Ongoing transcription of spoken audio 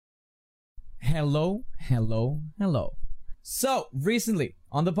Hello, hello, hello. So, recently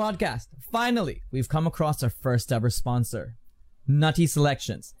on the podcast, finally, we've come across our first ever sponsor, Nutty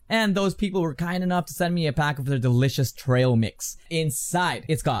Selections. And those people were kind enough to send me a pack of their delicious trail mix. Inside,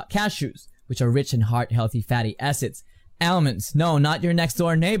 it's got cashews, which are rich in heart-healthy fatty acids. Almonds, no, not your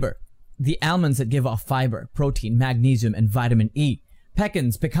next-door neighbor. The almonds that give off fiber, protein, magnesium, and vitamin E.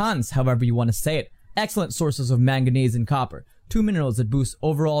 Pecans, however you want to say it. Excellent sources of manganese and copper. 2 minerals that boost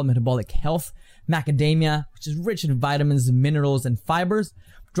overall metabolic health. Macadamia, which is rich in vitamins, minerals, and fibers.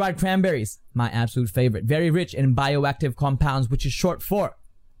 Dried cranberries, my absolute favorite. Very rich in bioactive compounds, which is short for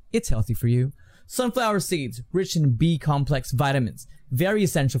it's healthy for you. Sunflower seeds, rich in B-complex vitamins. Very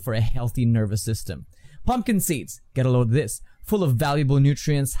essential for a healthy nervous system. Pumpkin seeds, get a load of this. Full of valuable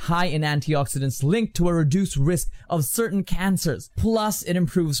nutrients, high in antioxidants, linked to a reduced risk of certain cancers. Plus, it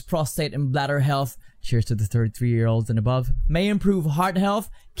improves prostate and bladder health. Cheers to the 33-year-olds and above. May improve heart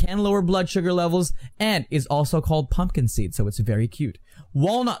health, can lower blood sugar levels, and is also called pumpkin seed, so it's very cute.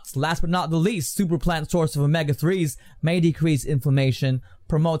 Walnuts, last but not the least, super plant source of omega-3s, may decrease inflammation,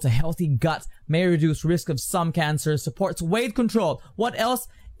 promotes a healthy gut, may reduce risk of some cancers, supports weight control. What else?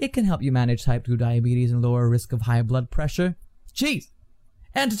 It can help you manage type 2 diabetes and lower risk of high blood pressure. Jeez.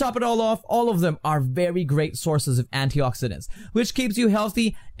 And to top it all off, all of them are very great sources of antioxidants, which keeps you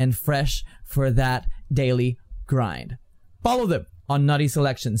healthy and fresh for that daily grind. Follow them on Nutty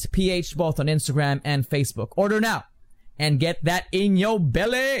Selections, PH, both on Instagram and Facebook. Order now and get that in your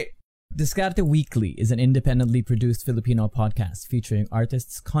belly. Discarte Weekly is an independently produced Filipino podcast featuring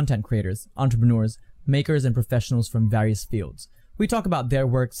artists, content creators, entrepreneurs, makers, and professionals from various fields. We talk about their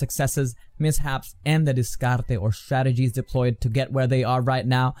work, successes, mishaps, and the discarte or strategies deployed to get where they are right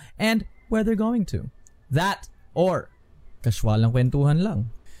now and where they're going to. That or casual lang kwentuhan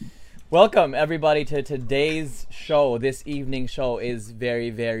lang. Welcome everybody to today's show. This evening show is very,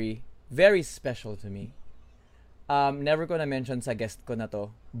 very, very special to me. Never gonna mention sa guest ko na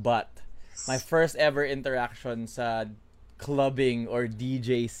to, but my first ever interaction sa clubbing or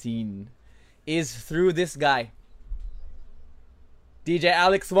DJ scene is through this guy. DJ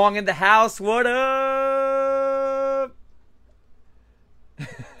Alex Wong in the house. What up?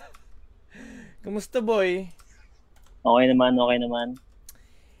 Kumusta, boy? Okay naman.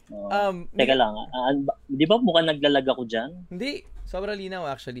 Teka lang. Di ba mukhang naglalag ako dyan? Hindi. Sobrang linaw,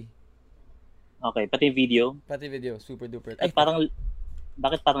 actually. Okay. Pati video? Pati video. Super duper. Ay,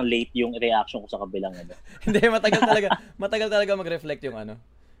 bakit parang late yung reaction ko sa kabilang ano? Hindi, matagal talaga mag-reflect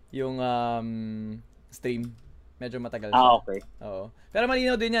yung stream. Medyo matagal siya. Okay. Oo. Pero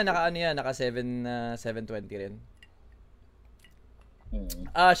malinaw din yan. Naka 720 rin.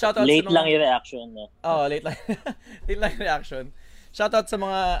 Shoutout late sa mga... lang yung reaction. No? Late lang. Late lang yung reaction. Shoutout sa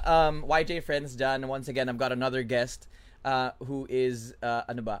mga YJ friends dyan. Once again, I've got another guest who is,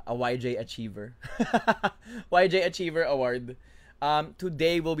 a YJ Achiever. YJ Achiever Award.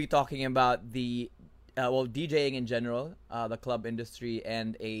 Today, we'll be talking about the DJing in general, the club industry,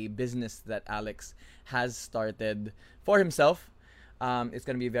 and a business that Alex has started for himself. It's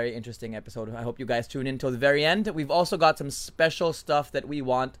going to be a very interesting episode. I hope you guys tune in till the very end. We've also got some special stuff that we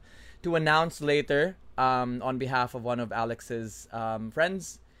want to announce later on behalf of one of Alex's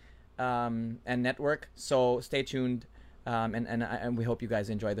friends and network. So stay tuned, and we hope you guys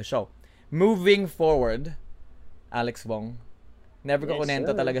enjoy the show. Moving forward, Alex Wong. Never ko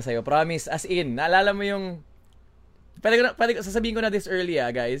kunento talaga sa'yo. Promise. As in, naalala mo yung... sasabihin ko na this early,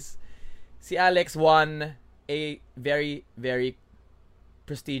 guys. Si Alex won a very, very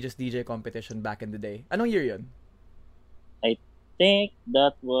prestigious DJ competition back in the day. Anong year yun? I think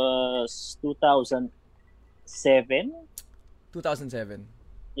that was 2007? 2007.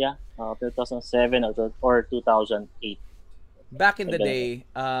 Yeah, 2007 or 2008. Back in the day,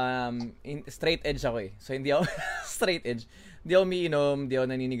 straight edge ako eh. So, hindi ako straight edge. Hindi ako umiinom, hindi ako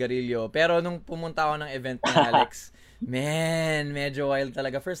naninigarilyo. Pero nung pumunta ako ng event ni Alex, man, medyo wild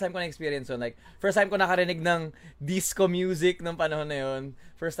talaga. First time ko na-experience yun. Like, first time ko nakarinig ng disco music ng panahon na yun.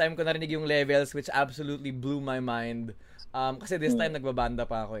 First time ko narinig yung levels, which absolutely blew my mind. Kasi this time, nagbabanda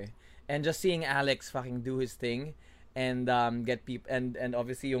pa ako eh. And just seeing Alex fucking do his thing and get people, and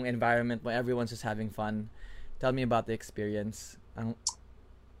obviously yung environment mo, everyone's just having fun. Tell me about the experience. Yung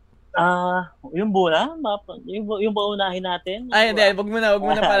ba unahin natin? Ay, hindi. Wag mo na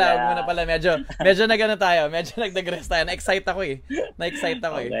pala. Medyo nagano tayo. Medyo nag-digress tayo. Na-excite ako eh.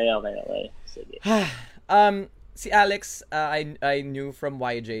 Okay. Sige. Si Alex, I knew from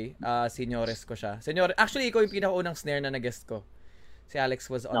YJ. Seniores ko siya. Actually, ikaw yung pinakaunang snare na nag-guest ko. Si Alex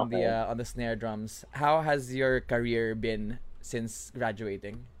was on the snare drums. How has your career been since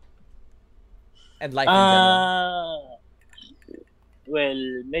graduating? And life in general?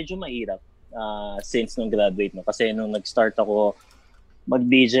 Well, medyo mahirap. since nung graduate no. Kasi nung nag-start ako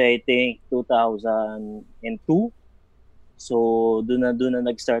mag-DJ, I think 2002. So doon na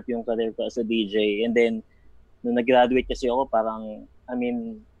nag-start yung career ko as a DJ. And then nung nag-graduate kasi ako, parang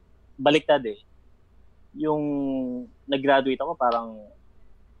baliktad eh. Yung nag-graduate ako, parang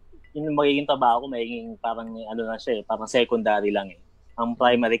yung magiging trabaho ko, magiging parang na siya eh, parang secondary lang eh. Ang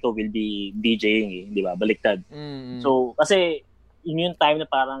primary ko will be DJing eh, di ba? Baliktad. Mm-hmm. So kasi yun yung time na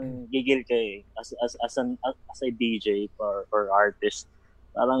parang gigil ka eh as a DJ or artist.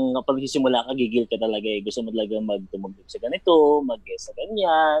 Parang kapag sisimula ka, gigil ka talaga eh. Gusto mo talaga magtumugtog sa ganito, mag-guest sa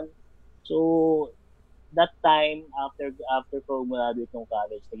ganyan. So, that time, after ko graduate ng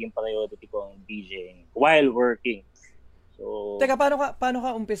college, naging priority ko ang DJing while working. So, teka, paano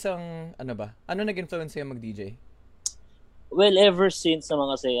ka umpisang, ano nag-influence sa'yo mag-DJ? Well, ever since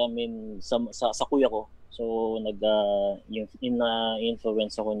naman kasi, sa kuya ko. So,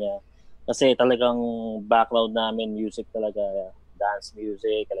 influence ako niya. Kasi talagang background namin, music talaga. Dance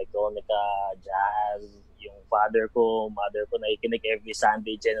music, electronica, jazz. Yung mother ko nakikinig every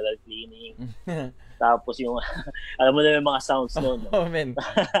Sunday, general cleaning. Tapos yung, alam mo na yung mga sounds noon. Oh, man.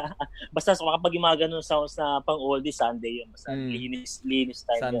 Basta kapag yung mga ganun sounds na pang oldie Sunday yun. Basta linis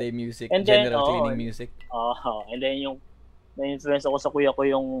time. Sunday yun. Music, and general cleaning music. And then yung na-influence ako sa kuya ko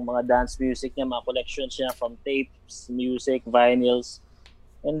yung mga dance music niya, mga collections niya from tapes, music, vinyls.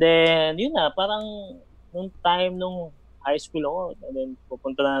 And then, yun na, parang nung high school ako, and then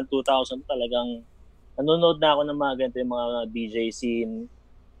pupunta na ng 2000, talagang nanonood na ako ng mga ganito yung mga DJ scene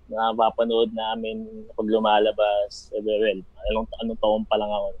na mapapanood namin pag lumalabas. Well, anong taon pa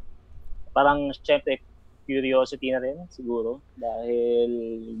lang ako. Parang, syempre, curiosity na rin siguro dahil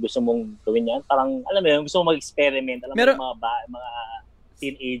gusto mong gawin yan. Parang, alam mo yun, gusto mong mag-experiment. Alam mo mga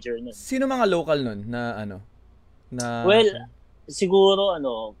teenager nun. Sino mga local nun na Well, siguro,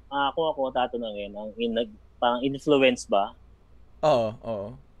 ako tatanungin, parang influence ba?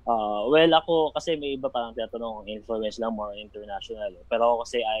 Oo. Well, ako kasi may iba parang tinatanong influence lang, more international. Pero ako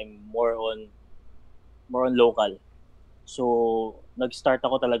kasi I'm more on local. So, nag-start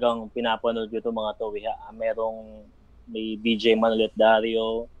ako talagang pinapanood ko itong mga to. May DJ Manolet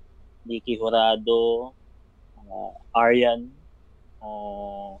Dario, Nicky Jurado, Aryan,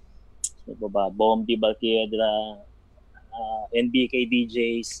 Bombi Balquiedra, NBK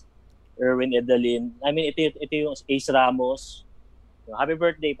DJs, Erwin Edalin. Ito yung Ace Ramos. Happy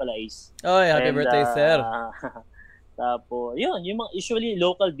birthday pala, Ace. Oh, yeah, happy birthday, sir. Tapos, yun, yung mga usually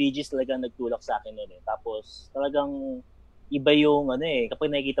local DJs talagang nagtulak sa akin noon eh. Tapos, talagang iba yung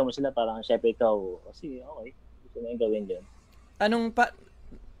kapag nakikita mo sila, parang syempre ikaw, kasi okay, gusto na yung gawin dyan. Ano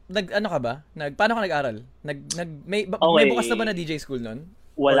ka ba? Paano ka nag-aral? May bukas na ba na DJ school noon?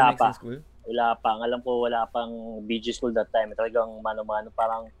 Wala pa. Ang alam ko, wala pang DJ school that time. Talagang mano-mano,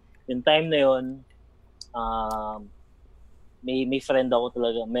 parang yung time na yun, may friend ako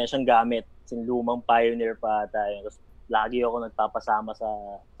talaga, may siyang gamit, yung lumang Pioneer pa tayo. Lagi ako nagpapasama sa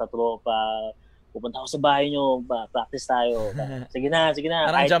tropa. Pupunta ako sa bahay nyo, practice tayo. Sige na.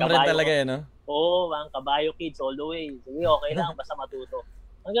 Parang jam rin talaga no? Oo, ang kabayo kids all the way. Sige, okay lang, basta matuto.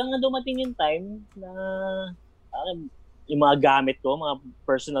 Hanggang nga dumating yung time na yung mga gamit ko, mga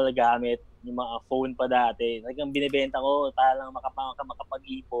personal gamit, yung mga phone pa dati, hanggang binibenta ko para lang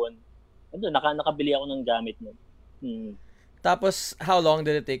makapag-ipon. Ando, nakabili ako ng gamit mo. Tapos, how long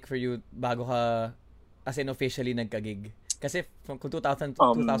did it take for you bago ka as in officially nagka-gig? Kasi kung 2002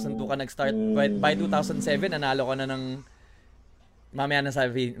 ka nag-start, by 2007, nanalo ka na ng mamaya na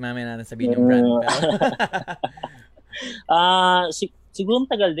sabihin yung brand. Siguro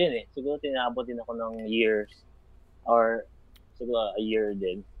tagal din eh. Siguro tinabot din ako ng years or siguro a year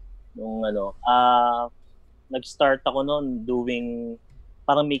din. Nung nag-start ako noon doing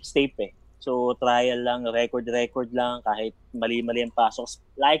parang mixtape eh. So trial lang, record lang, kahit mali-mali ang pasok.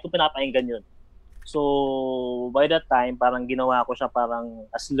 Lagi ko pinapakinggan yun. So by that time, parang ginawa ko siya parang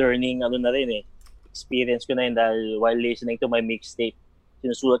as learning, na rin eh. Experience ko na yun dahil while listening to my mixtape,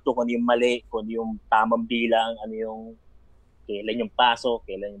 sinusulat ko kung ano yung mali, kung ano yung tamang bilang, ano yung kailan yung pasok,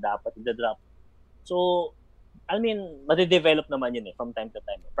 kailan yung dapat i-drop. So, madidevelop naman yun eh, from time to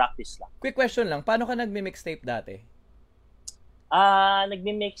time. Practice lang. Quick question lang, paano ka nagmi-mixtape dati?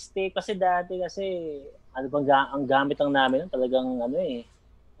 Nagmi-mixtape kasi dati ang gamit lang namin talagang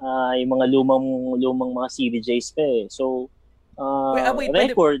yung mga lumang mga CDJs pa eh. So,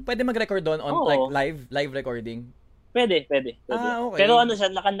 record. Pwede mag-record doon on like live recording? Pwede. Okay. Pero siya,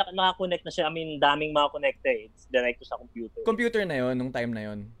 naka-connect na siya. Daming mga connected. It's direct sa computer. Computer na yon nung time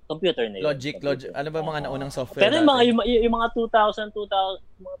na yon. Computer na yun. Logic. Ano ba mga naunang software? Pero yung mga 2000,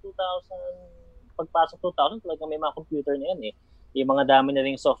 pagpasok 2000, talagang may mga computer na yan eh. yung mga dami na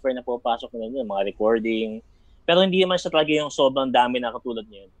rin software na pupasok na yun, mga recording. Pero hindi naman siya talaga yung sobrang dami na katulad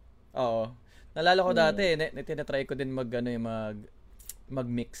niyan. Oo. Nalala ko dati, tinatry ko din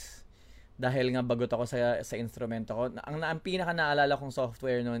mag-mix. Dahil nga bagot ako sa instrumento ko. Ang pinaka naalala kong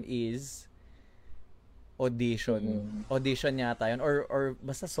software noon is Audition. Audition yata yun. Or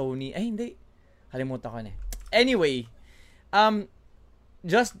basta Sony. Ay, hindi. Kalimutan ko na. Anyway,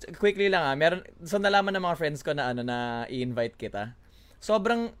 just quickly lang so nalaman ng mga friends ko na na i-invite kita.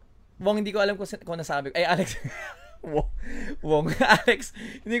 Sobrang, hindi ko alam kung nasabi ko. Ay, Alex. Wong, Alex,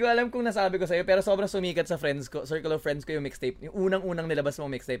 hindi ko alam kung nasabi ko sa'yo, pero sobrang sumikat sa circle of friends ko yung mixtape. Yung unang nilabas mong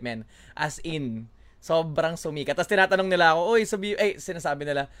mixtape, man. As in, sobrang sumikat. Tapos tinatanong nila ako, sinasabi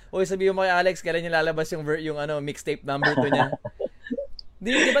nila, sabihin mo kay Alex, kailan niya lalabas yung mixtape number 2 niya.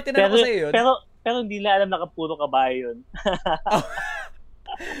 Di ba tinanong ko sa'yo yun? Pero hindi nila alam nakapuro kabayo yun.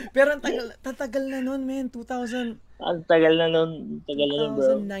 Pero ang tagal na nun, man. 2000. Ang tagal na nun,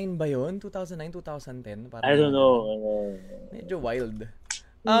 bro. 2009 ba yun? 2009, 2010? Parang I don't know. Medyo wild.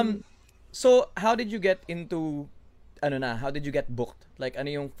 So, how did you get into, how did you get booked? Like, ano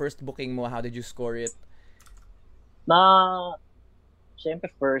yung first booking mo? How did you score it?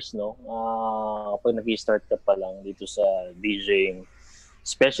 Siyempre first, kapag nag-start ka pa lang dito sa DJing,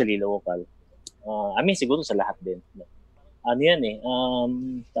 especially local. Siguro sa lahat din.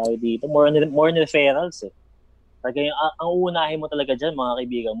 Tawag dito, more on referrals eh. Talaga ang uunahin mo talaga dyan, mga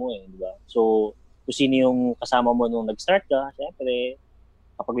kaibigan mo di ba? So, kung sino yung kasama mo nung nag-start ka, syempre,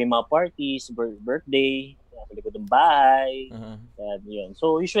 kapag may mga parties, birthday, sa likod ng bahay, yun.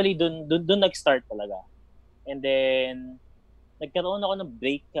 So, usually, dun nag-start talaga. And then, nagkaroon ako ng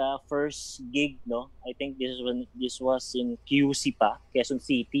break first gig, I think this was in QC pa, Quezon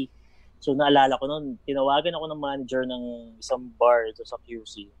City. So, naalala ko noon, tinawagan ako ng manager ng isang bar ito sa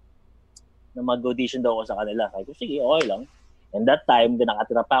QC na mag-audition daw ako sa kanila. Sabi ko, sige, okay lang. And that time,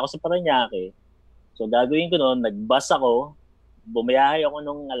 nakatira pa ako sa Parañaque. So, gagawin ko noon, nag-bus ako, bumiyahe ako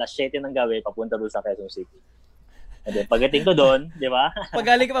nung alas 7 ng gabi, papunta doon sa Quezon City. And then, pagdating ko doon, di ba?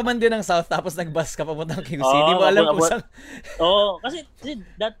 Pagaling ka pa man din ng South, tapos nag-bus ka papunta ng QC, di mo alam kung saan. Kasi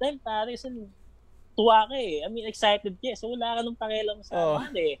that time, pare, tuwa ka eh. Excited ka eh. So, wala ka nung pakialam sa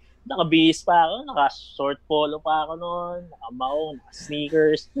Naka-bihis pa ako, naka-short polo pa ako noon, naka-maong,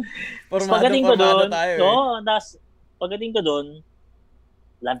 naka-sneakers. Pagdating ko doon, pagdating ko doon,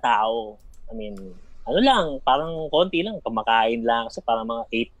 walang tao. Parang konti lang, kumakain lang. Kasi parang mga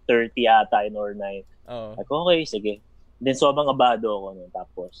 8:30 ata or 9. Okay, sige. Then sobrang abado ako noon.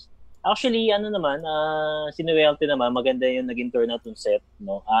 Tapos, actually, sinuwerte naman, maganda yung naging turnout ng set.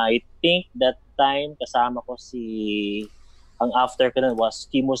 I think that time, kasama ko ang after ko nun was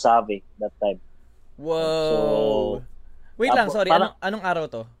Kimo Save that time. Wow. So, wait lang, sorry. Anong araw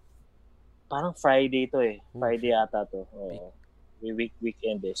to? Parang Friday to eh. Friday ata to.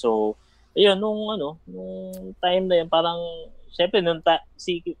 Weekend eh. So, ayun, nung time na yun, parang, syempre,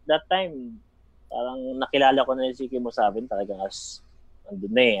 that time, parang nakilala ko na si Kimo Save talagang as,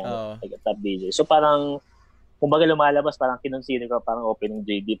 andun na eh, like a top DJ. So, parang, kumbaga lumalabas, parang kinonsider ko, parang opening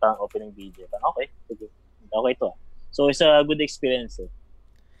JD, parang opening DJ. Parang, okay, sige. Okay to. So, it's a good experience eh.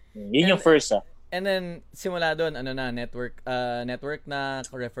 Yun yung first And then, simula doon, network na,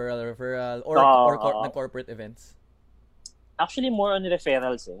 referral, or corporate events? Actually, more on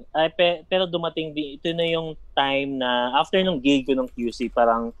referrals eh. Pero dumating din, ito na yung time na, after nung gig ko ng QC,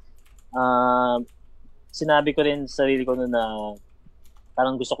 parang, sinabi ko rin sa sarili ko na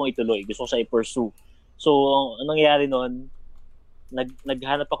parang gusto kong ituloy, gusto ko siya i-pursue. So, anong nangyari noon,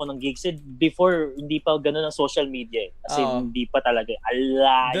 naghanap ako ng gigs. Before, hindi pa gano'n ang social media eh. Kasi hindi pa talaga.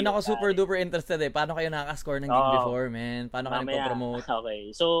 Doon ako super duper interested eh. Paano kayo nakaka-score ng gig before, man? Paano kayo nagpo-promote?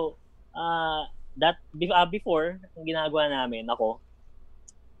 Okay. So, before, ang ginagawa namin,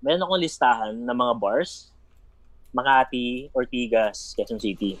 meron akong listahan ng mga bars, Makati, Ortigas, Quezon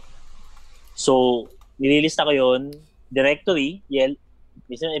City. So, nililista ko yun, directory,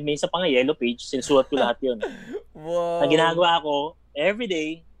 may isa pa nga yellow page, sinusulat ko lahat yun. Wow. Ang ginagawa ko,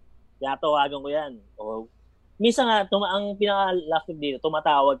 everyday, tinatawagan ko yan. Minsan nga, ang pinaka-laughing dito,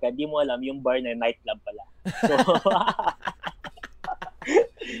 tumatawag ka, di mo alam, yung bar na nightclub pala. So,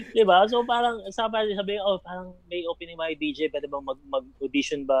 diba? So, parang, sabi parang may opening by DJ, pwede bang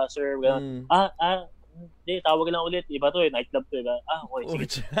mag-audition ba, sir? Hindi, tawag lang ulit. Iba to nightclub to, diba? Okay,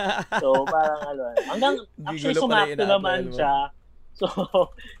 sige. So, parang, hanggang, actually, sumakto naman siya.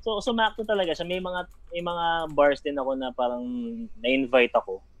 So sumakto talaga siya. May mga bars din ako na parang na-invite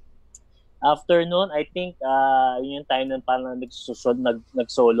ako. After noon, I think yun yung time na parang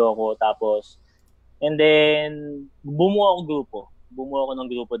nag-solo ako, tapos and then bumuo ako ng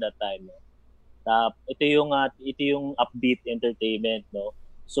grupo that time. Ito yung Upbeat Entertainment, no.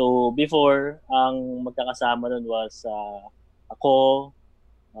 So before, ang magkakasama nun was ako,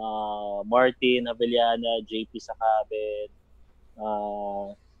 Martin Avellana, JP Sacabel,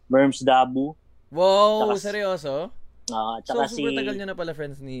 Merms Dabu, Wow, tsaka seryoso? tsaka So, super tagal nyo na pala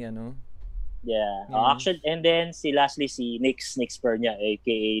friends ni, yeah. Mm. Actually, and then lastly si Nix Pernia,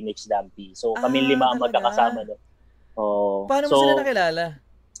 aka Nix Dampi. So kami 5 ang Talaga? magkakasama, no. Oh, Paano mo sila so nakilala?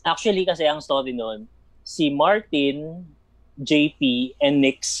 actually kasi ang story noon, si Martin, JP, and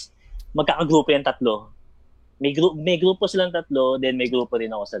Nix, magkakagrupo yung tatlo. May grupo silang tatlo, then may grupo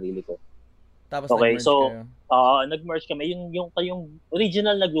rin ako sarili ko. Tapos Okay, nag-merge so kayo. nag-merge kami. Yung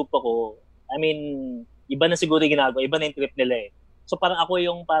original na grupo ko, I mean, iba na siguro yung ginagawa, iba na yung trip nila eh. So parang ako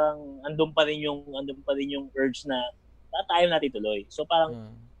yung parang andun pa rin yung urge na tayo natin tuloy. So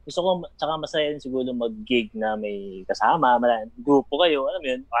parang gusto ko, tsaka masaya rin siguro mag-gig na may kasama, grupo kayo, alam mo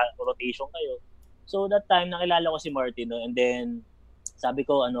yun, rotation kayo. So that time, nakilala ko si Martin, no? And then, sabi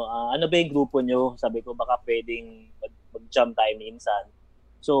ko, ano ba yung grupo nyo? Sabi ko, baka pwedeng mag-jam tayo minsan.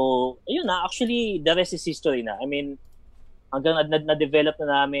 So, ayun na, actually, the rest is history na. I mean, hanggang na-develop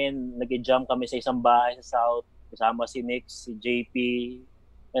na namin, nag-jam kami sa isang bahay sa South, kasama si Nix, si JP,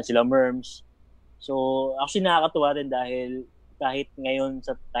 yan sila Merms. So, actually nakakatuwa rin dahil kahit ngayon,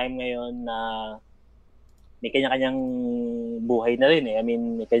 sa time ngayon na may kanya-kanyang buhay na rin eh. I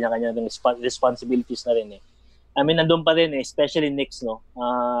mean, may kanya-kanyang responsibilities na rin eh. I mean, andun pa rin eh, especially Nix, no?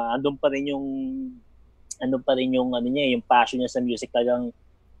 Andun pa rin yung ano niya, yung passion niya sa music, talagang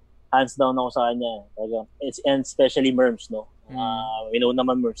hands down ako sa kanya. Talagang, and especially Merms, no? We know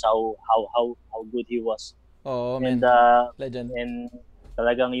naman Merms how good he was. Oh, and legend. And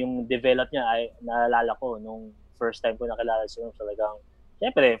talagang yung develop niya ay naalala ko nung first time ko nakilala si Merms, talagang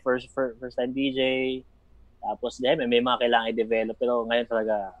syempre first time DJ, tapos may mga kailangan i-develop, pero ngayon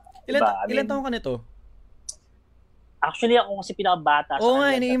talaga ilan taong ka nito? Actually, ako kasi pinakabata sa kanila. Oo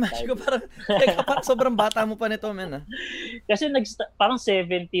nga, ini-imagine ko parang sobrang bata mo pa nito, man. Kasi parang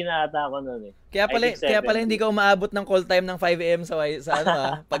 70 na ata ako noon eh. Kaya pala hindi ka umaabot ng call time ng 5 AM sa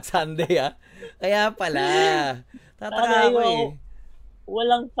pag Sunday Kaya pala. Tataka ako eh.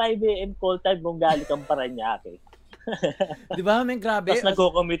 Walang 5 AM call time kung galing kang Parañaque. Di ba, men, grabe. Tapos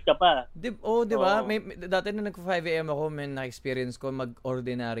nagko-commute ka pa. Di ba? Dati na nag-5 AM ako, men, na-experience ko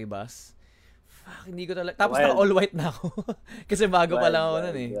mag-ordinary bus. Fuck, hindi ko talaga. Tapos all white na ako. Kasi bago pa lang ako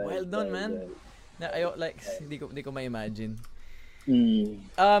nun eh. Wild nun, man. Hindi ko ma-imagine.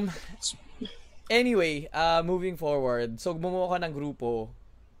 Anyway, moving forward. So, bumuo ka ng grupo.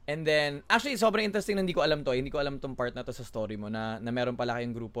 And then, actually, sobrang interesting na hindi ko alam to. Hindi ko alam tong part na to sa story mo na meron pala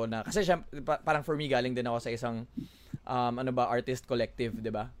kayong grupo na, kasi parang for me, galing din ako sa isang, artist collective,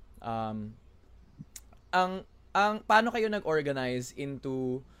 di ba? Paano kayo nag-organize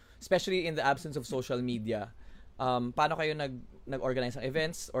into, especially in the absence of social media, paano kayo nag-organize ng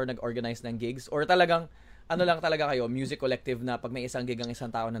events or nag-organize ng gigs? Or talagang, lang talaga kayo, music collective na pag may isang gig ang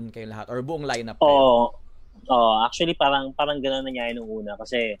isang tao nandun kayo lahat? Or buong lineup kayo? Actually, parang gano'n nangyari nung una.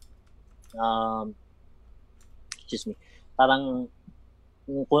 Kasi, parang,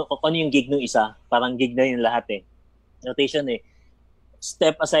 kung ano yung gig nung isa, parang gig na yung lahat eh. Rotation eh.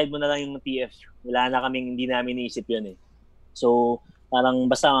 Step aside mo na lang yung TF. Hindi namin iisip yun eh. So, parang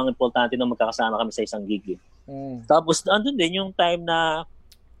basta ang importante na magkakasama kami sa isang gig. Tapos andun din yung time na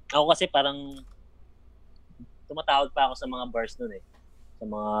ako kasi parang tumatawag pa ako sa mga bars nun eh. Sa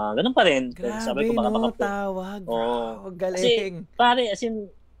mga ganun pa rin. Grabe, sabi ko baka tawag. Galing. Kasi pare, as in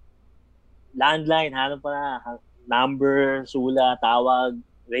landline, hanap pa na number, sula, tawag,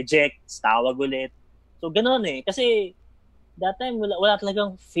 reject, tawag ulit. So ganun eh. Kasi that time wala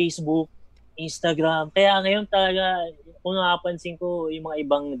talagang Facebook, Instagram. Kaya ngayon talaga, kung nakapansin ko, yung mga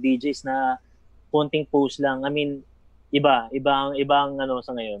ibang DJs na konting post lang. I mean, ibang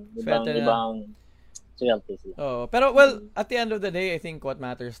sa ngayon. Ibang swerte sila. Pero well, at the end of the day, I think what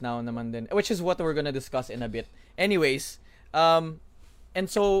matters now naman din, which is what we're gonna discuss in a bit. Anyways, and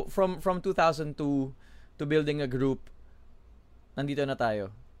so from 2002 to building a group, nandito na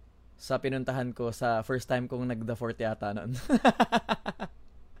tayo sa pinuntahan ko sa first time kong nag-The Fort yata noon.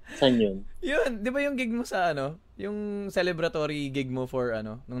 Saan yun? Yun, di ba yung gig mo sa yung celebratory gig mo for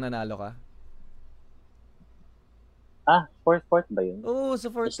nung nanalo ka? Fort ba yun? Oo,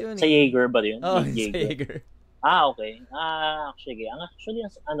 sa Fort yun Sa Jaeger ba yun? Oo, sa Jaeger. Okay. Actually,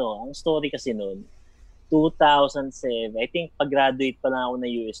 ang story kasi noon, 2007, I think pag-graduate pa lang ako na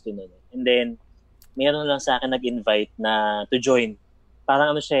UST noon. And then, meron lang sa akin nag-invite na to join.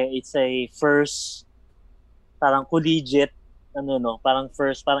 Parang it's a first, parang collegiate, parang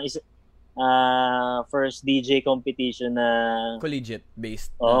first, parang first DJ competition na Collegiate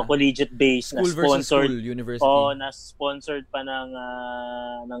based. Collegiate based na school versus sponsored. school, university. Na sponsored pa ng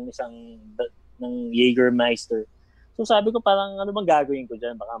Jägermeister. So sabi ko parang ano bang gagawin ko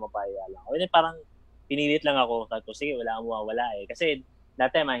diyan, baka mapaya lang. O parang pinilit lang ako. Sabi ko, sige, wala eh. Kasi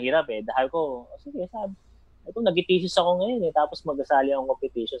dati mahirap eh. Dahil ko, sige, sabi ito, nag-thesis ako ngayon eh. Tapos mag-asali akong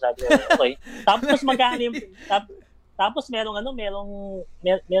competition. Sabi ko, okay. Tapos magkano yung tapos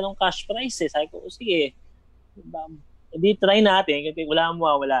merong cash prize eh. Sabi ko, sige, hindi try natin kasi wala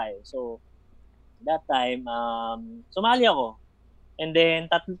eh. So, that time, sumali ako. And then,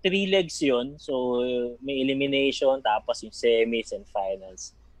 3 legs yun. So, may elimination, tapos yung semis and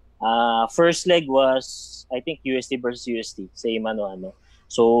finals. First leg was, I think, UST versus UST. Same ano.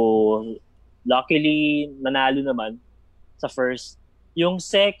 So, luckily, nanalo naman sa first. Yung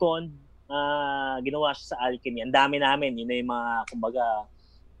second, ginawa siya sa Alchemy. Ang dami namin. Yun na yung mga, kumbaga,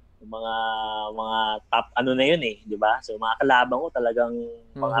 mga top, ano na yun eh. Di ba? So, mga kalaban ko talagang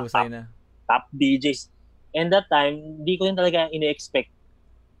mga top DJs. And that time, hindi ko rin talaga ini-expect.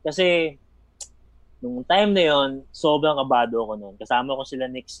 Kasi, nung time na yon, sobrang kabado ako noon. Kasama ko sila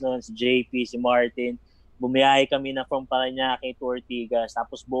Nix noon, si JP, si Martin. Bumiyahe kami na from Parañaque to Ortigas.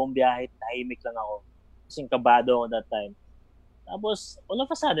 Tapos buong biyahe, tahimik lang ako. Kasi kabado ako that time. Tapos, all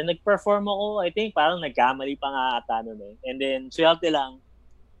of a sudden, nag-perform ako. I think parang nagkamali pa nga ata noon eh. And then, swerte lang.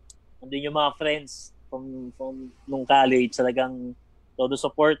 Andun yung mga friends from nung college, talagang todo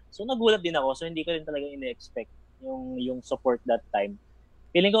support. So, nagulat din ako. So, hindi ko rin talaga ini-expect yung support that time.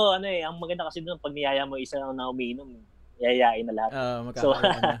 Feeling ko, ang maganda kasi doon, pag niyaya mo isa lang na umiinom, yayain na lahat. So,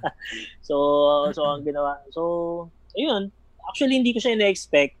 ang ginawa. So, ayun. Actually, hindi ko siya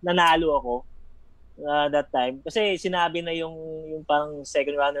ina-expect. Nanalo ako that time. Kasi sinabi na yung parang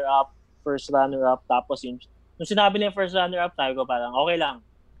second runner-up, first runner-up, tapos nung sinabi na yung first runner-up, tayo ko parang, okay lang.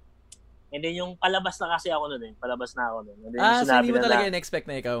 And then yung palabas na kasi ako nun eh. Palabas na ako nun. And then, so hindi mo talaga in-expect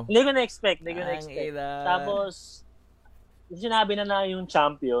na ikaw? Hindi ko na-expect. Tapos, sinabi na yung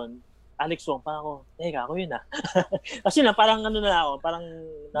champion, Alex Wong, parang ako, teka, ako yun ah. Kasi na, parang ano na ako, parang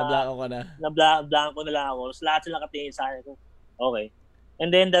na-blanko ko na. Na-blanko na lang ako. So, lahat sila nakatingin sa akin. Okay. And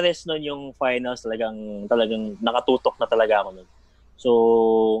then the rest nun, yung finals, talagang nakatutok na talaga ako nun. So,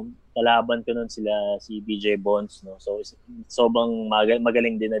 kalaban ko nun si DJ Bonds, no? So, sobrang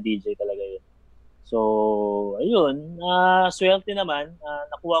magaling din na DJ talaga yun. So, ayun. Swerte naman,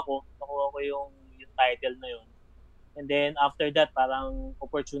 nakuha ko yung title na yun. And then, after that, parang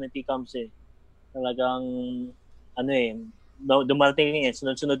opportunity comes eh. Talagang, dumating eh,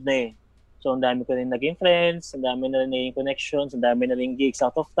 sunod-sunod na eh. So, ang dami ko rin naging friends, ang dami na rin naging connections, ang dami na rin gigs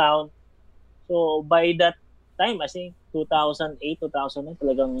out of town. So, by that time, I think 2008, 2009,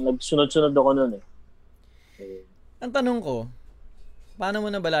 talagang nagsunod-sunod ako nun eh. So, ang tanong ko, paano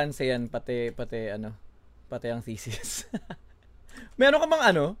mo na balance yan pati ang thesis? Meron ka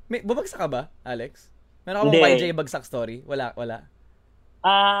bang bumagsak ka ba, Alex? Meron ka bang YJ bagsak story? Wala.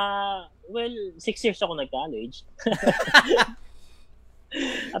 Well, 6 years ako nag-college.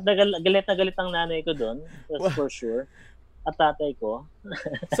 At galit na galit ang nanay ko doon, that's for sure. At tatay ko.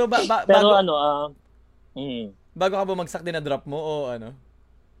 So, pero bago ka bumagsak din na drop mo o ano?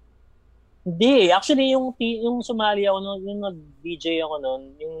 Hindi. Actually, yung sumali ako noon, yung nag-DJ ako noon,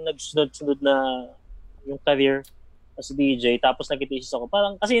 yung nagsunod-sunod na yung career as DJ, tapos nag-thesis ako.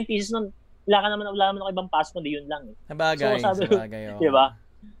 Parang, kasi yung thesis noon, wala naman ako ibang pasok, kundi yun lang eh. Sabagay. Diba?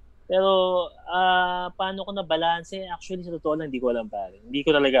 Pero, paano ko na-balance? Actually, sa totoo lang, hindi ko alam pare. Hindi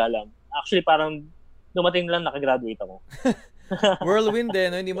ko talaga alam. Actually, parang dumating lang, nakagraduate ako. Whirlwind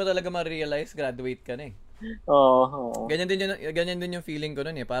no? Hindi mo talaga ma-realize, graduate ka na eh. Oo. Ganyan din yung feeling ko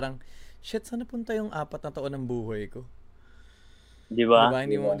nun eh. Parang, shit, saan napunta yung 4 na taon ng buhay ko? Diba?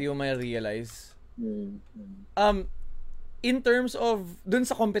 Hindi mo ma-realize. In terms of, dun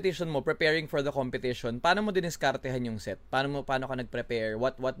sa competition mo, preparing for the competition, paano mo diniskartehan yung set? Paano ka nag-prepare?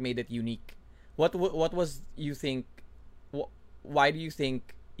 What made it unique? What was you think, why do you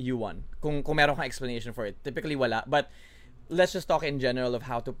think you won? Kung meron kang explanation for it. Typically wala, but let's just talk in general of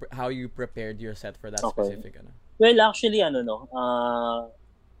how you prepared your set for that specific Well, actually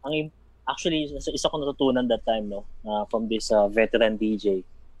actually isa ko natutunan that time from this veteran DJ.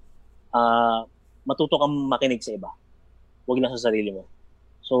 Matuto kang makinig sa iba. Huwag lang sa sarili mo.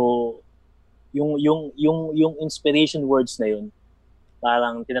 So, yung inspiration words na yun,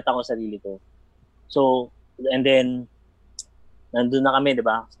 parang tinatako sa sarili ko. So, and then, nandun na kami, di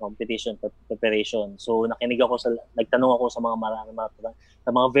ba? Sa competition, preparation. So, nagtanong ako sa mga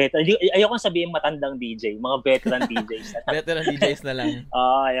veteran. Ayoko sabihin matandang DJ, mga veteran DJs. Veteran DJs na lang.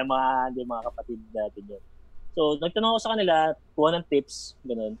 Yung mga kapatid natin yun. So, nagtanong ako sa kanila, kuha ng tips,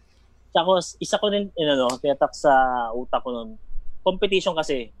 ganun. Tsaka isa ko rin, tinatak sa utak ko nun. Competition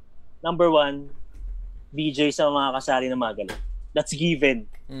kasi, number one, DJ sa mga kasali na magaling. That's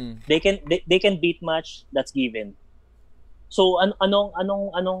given. They can beat match, that's given. So anong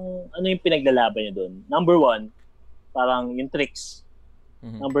yung pinaglalaban niyo doon? Number one, parang yung tricks.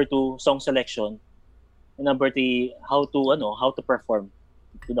 Number two, song selection. And number three, how to perform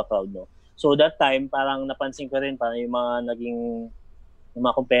to the crowd, no. So that time parang napansin ko rin parang yung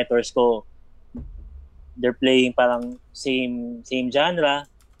mga competitors ko, they're playing parang same genre.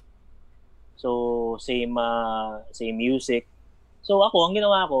 So same music. So ako, ang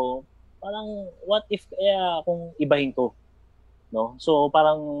ginawa ko, parang what if kaya kung ibahin ko, no? So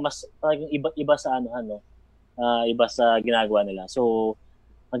parang mas parang iba sa iba sa ginagawa nila. So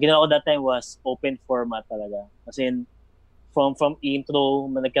ang ginawa ko that time was open format talaga. Kasi from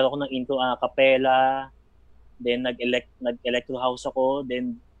intro, nagkaroon ko ng intro a cappella, then nag-electro house ako,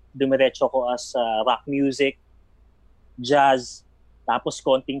 then dumiretso ko as rock music, jazz, tapos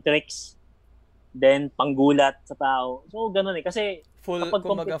konting tricks, then panggulat sa tao. So ganun eh kasi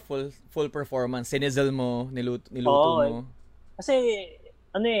full performance, sinizzle mo, niluto mo. Kasi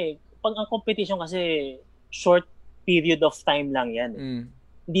pag ang competition kasi short period of time lang yan.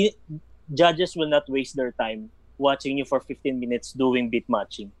 Hindi, judges will not waste their time watching you for 15 minutes doing beat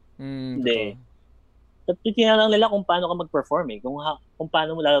matching. Hindi. Titingnan lang nila kung paano ka mag-perform kung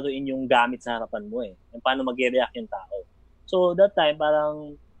paano mo lalaruin yung gamit sa harapan mo kung paano mag-react yung tao. So that time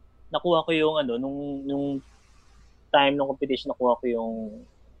parang nakuha ko yung nung time ng competition, nakuha ko yung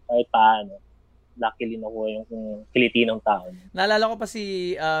kahit paano. Luckily nakuha yung Pilipinong tao. Naalala ko pa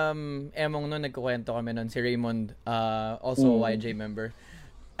si Emong noon, nagkukwento kami noon, si Raymond, also YJ member.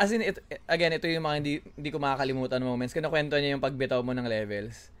 As in, ito yung mga hindi ko makakalimutan moments. Kinukwento niya yung pagbitaw mo ng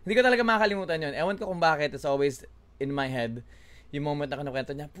levels. Hindi ko talaga makakalimutan yun. Ewan ko kung bakit, it's always in my head. Yung moment na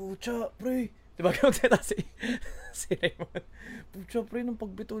kinukwento niya, pucha, pre! Diba kinukwento si Raymond? Pucha, pre, nung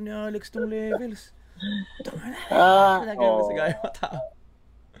pagbitaw niya Alex ng levels.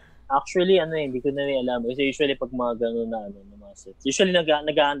 Actually, hindi ko na rin alam. Kasi usually pag mga gano'n na mga sets, usually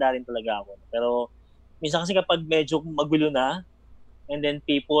naghahanda rin talaga ako. Pero minsan kasi kapag medyo magulo na, and then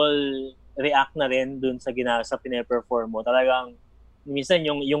people react na rin dun sa pine-perform mo, talagang minsan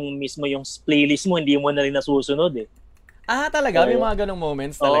yung mismo yung playlist mo, hindi mo na rin nasusunod talaga? May mga ganong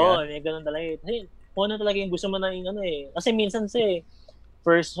moments talaga? Oo, may ganon talaga. Kasi kung ano talaga yung gusto mo na yung Kasi minsan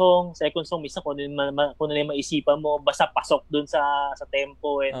first song, second song, minsan kung ano yung maisipan mo, basta pasok dun sa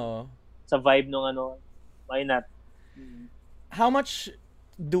tempo sa vibe nung why not? How much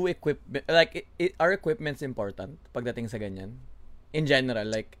do are equipments important pagdating sa ganyan? In general,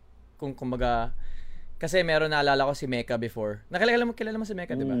 like, kumbaga, kasi meron naalala ko si Mecca before. Kilala mo si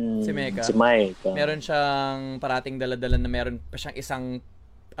Mecca, di ba? Si Mecca. Si Mike. Meron siyang parating dala-dala na meron pa siyang isang,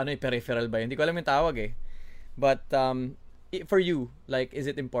 peripheral ba yun? Hindi ko alam yung tawag But, for you, like, is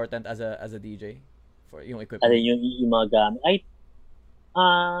it important as a DJ? For yung equipment? Yung mga gamit?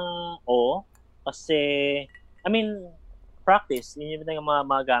 Oo. Kasi, practice. Yun yung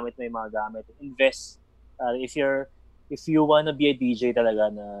mga gamit mo, yung mga gamit. Invest. If you wanna be a DJ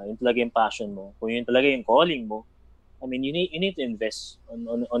talaga na yun talaga yung passion mo, kung yun talaga yung calling mo, you need to invest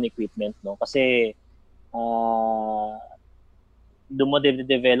on equipment, no? Kasi doon mo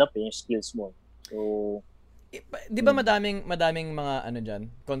develop yung skills mo. So, di ba madaming mga dyan,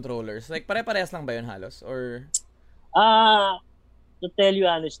 controllers? Like pare-parehas lang ba yun halos or to tell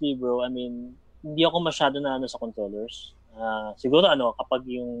you honestly, bro, hindi ako masyado na sa controllers. Siguro kapag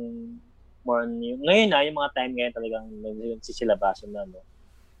yung more on yung mga time ngayon talagang nagsisilabasan na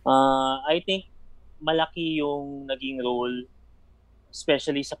I think malaki yung naging role,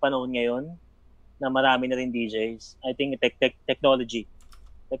 especially sa panahon ngayon na marami na rin DJs. I think technology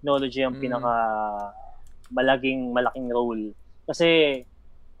ang pinaka malaking role kasi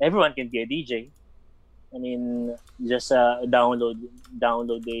everyone can be a DJ. Just download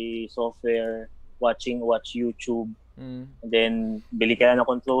the software, watch YouTube. And then bili ka na ng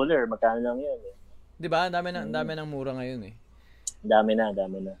controller, magkano lang yun 'Di ba? Ang dami ng mura ngayon Dami na.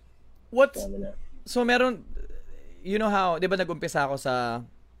 So meron, you know how, 'di ba nag-umpisa ako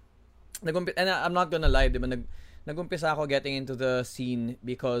and I'm not gonna lie, 'di ba nag-umpisa ako getting into the scene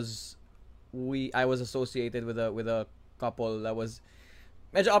because I was associated with a couple that was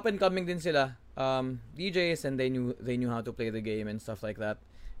medyo up and coming din sila, DJs, and they knew how to play the game and stuff like that,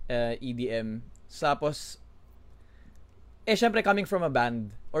 EDM. Tapos syempre coming from a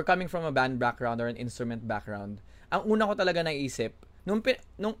band background or an instrument background, ang una ko talaga naisip ang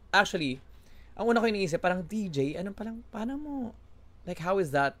una ko iniisip parang DJ, paano mo, like, how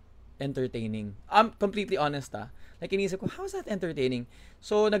is that entertaining. I'm completely honest Like, inisip ko, how is that entertaining?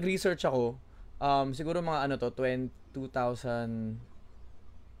 So, nag-research ako. Siguro mga 2008,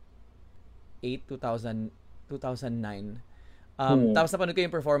 2009. Tapos napanood ko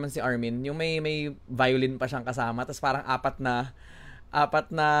yung performance ni Armin. Yung may violin pa siyang kasama. Tapos parang apat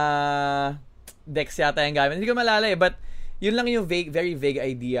na decks yata yung gamit. Hindi ko malala but yun lang yung very vague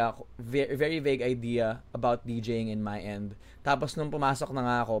idea about DJing in my end. Tapos nung pumasok na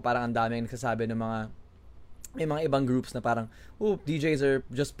nga ako, parang ang daming nagsasabi ng may mga ibang groups na parang, DJs are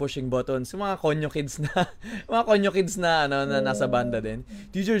just pushing buttons. Yung mga konyo kids na na nasa banda din.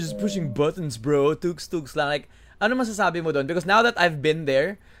 DJs are just pushing buttons, bro. Tugs lang. Like, ano masasabi mo doon? Because now that I've been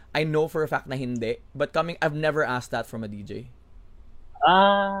there, I know for a fact na hindi. But I've never asked that from a DJ.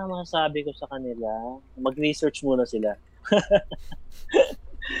 Masasabi ko sa kanila, mag-research muna sila.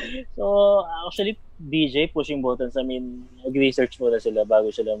 So, actually, DJ, pushing buttons, mag-research muna sila bago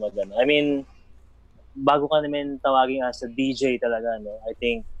sila mag-ano. Bago ka naman tawagin as a DJ talaga, no? I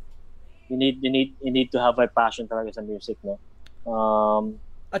think you need to have a passion talaga sa music, no?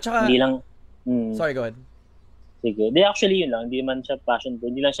 At saka, hindi lang sorry, go ahead. Sige. Actually yun lang, hindi man siya passion po.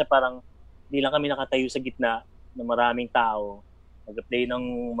 Hindi lang kami nakatayo sa gitna ng maraming tao. Mag-play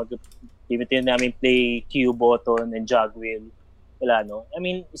namin play cue button and jog wheel. Wala, no?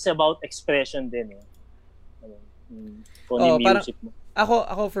 It's about expression din, eh. Kung yung music mo.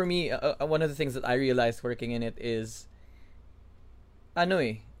 Ako for me, one of the things that I realized working in it is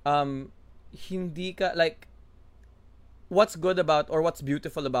hindi ka like what's good about or what's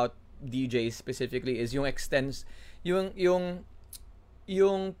beautiful about DJs specifically is yung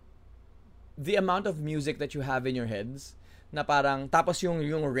the amount of music that you have in your heads na parang tapos yung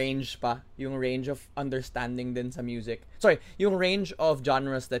range of understanding din sa music. Sorry, yung range of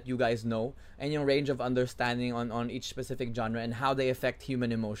genres that you guys know and yung range of understanding on each specific genre and how they affect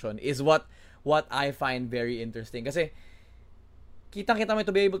human emotion is what I find very interesting. Kasi kitang-kita mo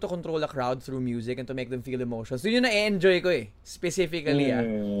to be able to control a crowd through music and to make them feel emotions. So yun na enjoy ko specifically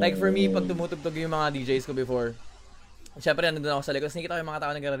Like for me, pag tumutugtog yung mga DJs ko before, syempre nandun ako sa likod, nakikita ko yung mga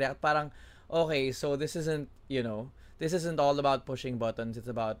tao nag-react, parang okay, so this isn't all about pushing buttons. It's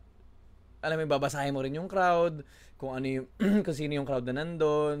about, babasahin mo rin yung crowd, kung sino yung crowd na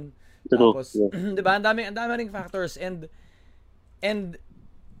nandun. Tapos, diba, ang dami ring factors. And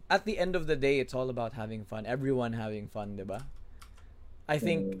at the end of the day, it's all about having fun. Everyone having fun, diba? I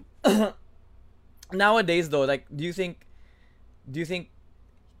think, nowadays though, like, do you think,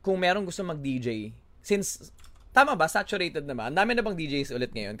 kung merong gusto mag-DJ, since, tama ba, saturated na ba? Ang dami na bang DJs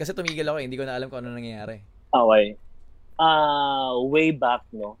ulit ngayon? Kasi tumigil ako, hindi ko na alam kung ano nangyayari. Okay. Way back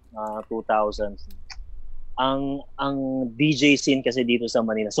 2000s, ang DJ scene kasi dito sa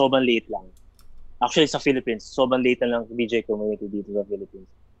Manila sobrang liit lang. Actually sa Philippines sobrang liit lang DJ community dito sa Philippines.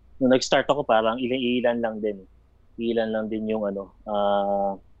 Nung nag-start ako parang ilan lang din yung ilan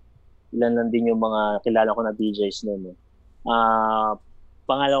lang din yung mga kilala ko na DJs noon.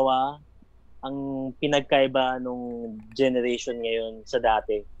 Pangalawa, ang pinagkaiba nung generation ngayon sa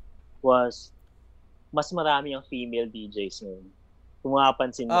dati was mas marami ang female DJs ngayon. Kung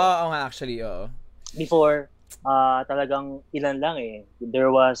mapapansin mo. Oo nga, actually, oo. Before, talagang ilan lang eh.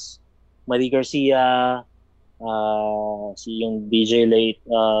 There was Marie Garcia, yung DJ late,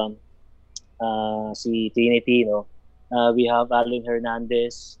 si Trinity, no? We have Arlene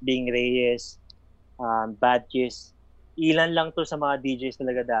Hernandez, Bing Reyes, Bad Kiss. Ilan lang to sa mga DJs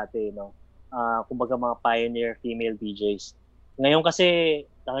talaga dati, no? Kumbaga mga pioneer female DJs. Ngayon kasi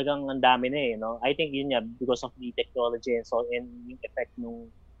talagang ang dami na no? I think yun because of the technology and yung effect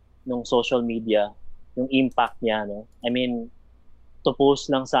nung social media, yung impact niya, no? To post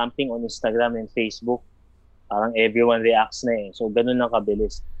lang something on Instagram and Facebook, parang everyone reacts na So ganun lang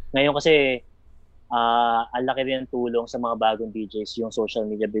kabilis. Ngayon kasi ang laki rin ng tulong sa mga bagong DJs yung social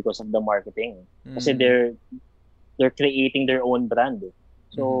media because of the marketing. Kasi they're creating their own brand.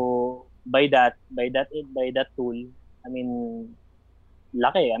 So by that tool,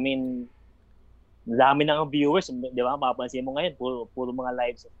 laki. Dami ng viewers, di ba? Mapapansin mo ngayon, puro mga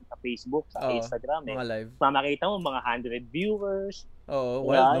lives sa Facebook, sa Instagram. Mga live. Makita mo, mga 100 viewers.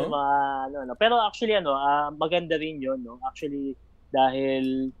 Wild, no? Mga, Pero actually, maganda rin yun, no? Actually,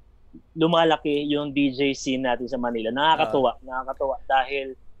 dahil lumalaki yung DJ scene natin sa Manila. Nakakatuwa.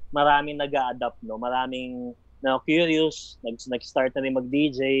 Dahil maraming nag-a-adapt, no? Maraming curious, nag-start na rin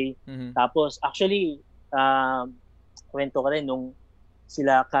mag-DJ. Tapos, actually, kwento ka rin, nung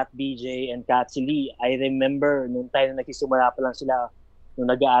sila Kat DJ and Kat Lee, I remember nung tayo na nagsisimula pa lang sila,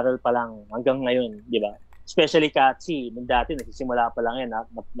 nung nag-aaral pa lang hanggang ngayon, di ba? Especially Kat nung dati nagsisimula pa lang yan,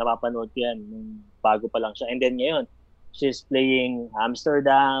 napapanood ko yan nung bago pa lang siya. And then ngayon, She's playing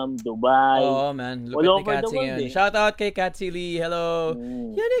Amsterdam, Dubai, Oh man, all lupit ni over the Katsi world ngayon. eh. Shout out kay Katsi Lee. Hello.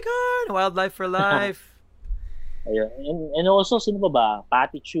 Mm. Unicorn, wildlife for life. Ayun. And also, sino ba?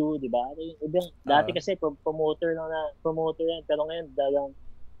 Patty Chu, di ba? Dati Oo. kasi promoter yan. Pero ngayon, dalang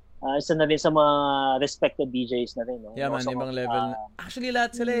isa na rin sa mga respected DJs na rin. No? Yeah man, Also, ibang level. Actually,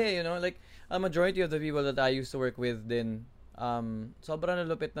 lahat sila eh, you know, like, a majority of the people that I used to work with din, sobrang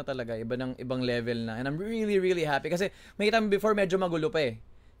nalupit na talaga, ibang level na. And I'm really, really happy. Kasi, makita mo before, medyo magulo pa eh.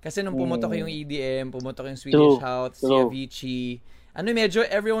 Kasi nung pumutok yung EDM, pumutok yung Swedish House, si Avicii, medyo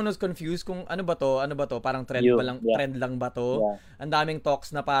everyone was confused kung ano ba to, parang trend lang ba to? Yeah. Ang daming talks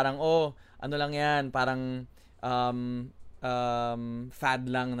na parang, ano lang yan, parang, fad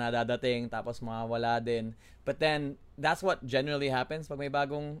lang na dadating tapos mawawala din. But then that's what generally happens pag may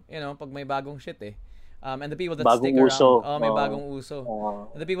bagong, pag may bagong shit eh. And the people that stick around, may bagong uso.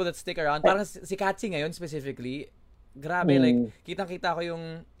 And the people that stick around, parang si Katsi ngayon specifically, grabe like kitang-kita ko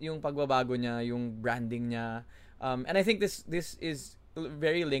yung pagbabago niya, yung branding niya. And I think this is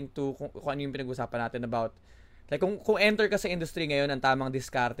very linked to kung ano yung pinag-usapan natin about like kung enter ka sa industry ngayon, ang tamang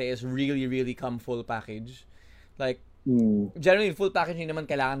diskarte is really really come full package. Like generally full package hindi naman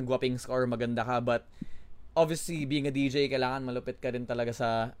kailangan guwaping ka or maganda ka, but obviously being a DJ kailangan malupit ka rin talaga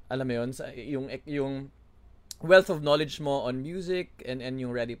sa alam mo yun, sa yung wealth of knowledge mo on music and yung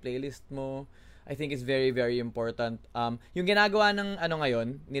ready playlist mo. I think is very very important. Yung ginagawa ng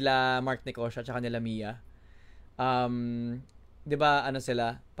ngayon nila Mark Nicosha at nila Mia, 'di ba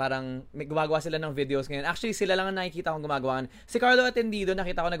sila? Parang may gumagawa sila ng videos ngayon. Actually sila lang ang nakikita kong gumagawa. Si Carlo Atendido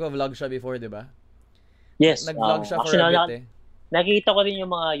nakita ko nagvo-vlog siya before, 'di ba? Yes. Nag-vlog siya for a bit eh. Nakita ko rin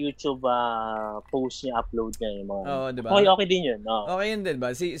yung mga YouTube posts niya, upload niya yung mga. Diba? Okay din yun. Okay yun din ba?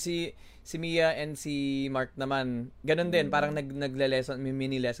 Si Mia and si Mark naman, ganun din, parang nagle-lesson, may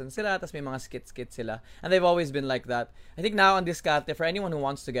mini lesson sila, tapos may mga skits sila. And they've always been like that. I think now on Discarte, for anyone who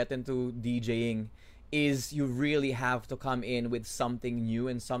wants to get into DJing, is you really have to come in with something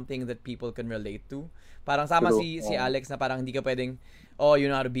new and something that people can relate to. Parang sama si Alex na parang hindi ka pwedeng, you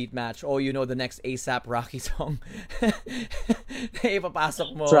know how to beat match, you know the next ASAP Rocky song.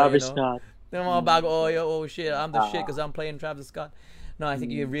 Ipapasok mo, Travis Scott. Yung mga bago, shit, I'm the shit because I'm playing Travis Scott. No, I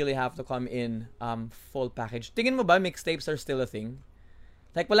think you really have to come in full package. Tingin mo ba mixtapes are still a thing?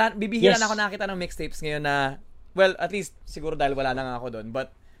 Like, bibihira na ako nakita ng mixtapes ngayon na, well, at least, siguro dahil wala na nga ako doon,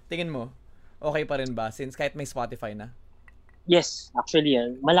 but tingin mo, okay pa rin ba since kahit may Spotify na? Yes, actually,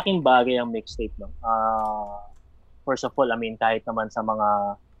 malaking bagay ang mixtape, no? First of all, I mean, kahit naman sa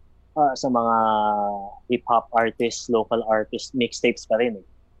mga hip-hop artists, local artists, mixtapes pa rin eh.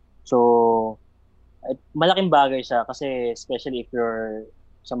 So, malaking bagay siya kasi especially if you're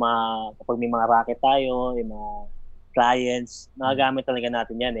kapag may mga racket tayo, yung mga clients, nagagamit talaga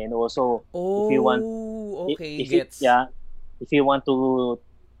natin yan eh. And also, if you want if you want to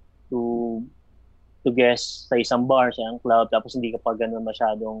guest sa isang bar, sa isang club, tapos hindi ka pa ganun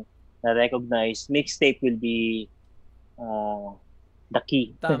masyadong na-recognize, mixtape will be the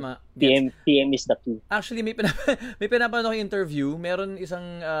key. Tama. TM is the key. Actually, may pinapanood akong interview. Meron isang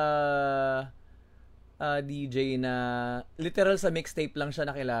DJ na literal sa mixtape lang siya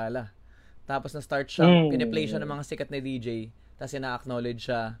nakilala. Tapos na-start siya, piniplay siya ng mga sikat na DJ, tapos na-acknowledge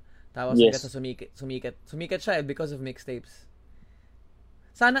siya. Tapos hanggang sa sumikat siya because of mixtapes.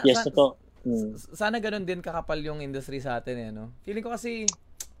 Sana ganun din kakapal yung industry sa atin eh, no? Feeling ko kasi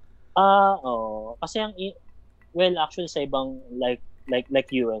kasi actually sa ibang like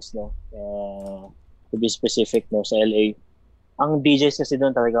US, no, to be specific, no, sa LA, ang DJs kasi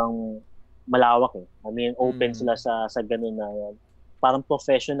doon talagang malawak eh. I mean, open sila sa ganun na yan. Parang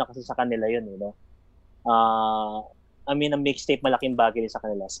profession na kasi sa kanila yun, you know. I mean, ang mixtape malaking bagay sa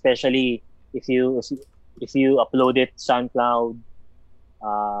kanila, especially if you upload it SoundCloud,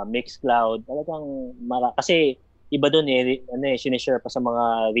 Mixcloud, talagang kasi iba doon sinishare pa sa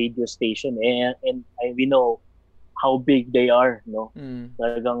mga radio station and we know how big they are, no?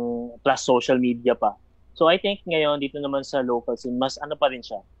 Talagang plus social media pa. So I think ngayon dito naman sa local scene, mas pa rin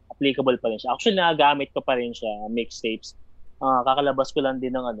siya, applicable pa rin siya. Actually nagagamit ko pa rin siya, mixtapes. Kakalabas ko lang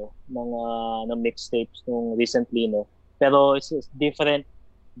din ng mixtapes nung recently, no. Pero it's different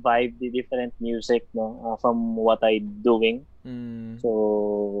vibe, different music, no, from what I doing.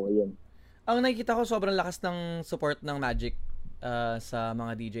 So, yun. Ang nakikita ko sobrang lakas ng support ng Magic sa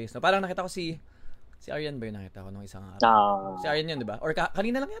mga DJs. No? Parang nakita ko si Aryan ba yun nakita ko nung isang araw? Si Aryan yun, di ba? Or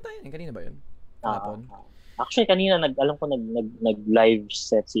kanina lang yata yun. Kanina ba yun? Kahapon. Actually, kanina alam ko nag-live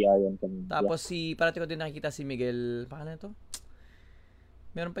set si Aryan kanina. Tapos parati ko din nakikita si Miguel, pangalan ito?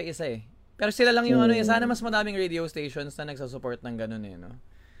 Meron pa isa eh. Pero sila lang yung sana mas madaming radio stations na nagsa-support ng ganun eh, no?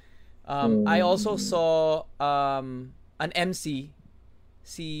 I also saw an MC,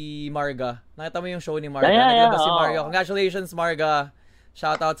 si Marga. Nakita mo yung show ni Marga? Yeah, Naglabas si Marga. Congratulations, Marga.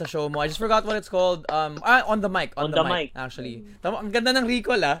 Shout out sa show mo. I just forgot what it's called. On the mic. On the mic, actually. Ang ganda ng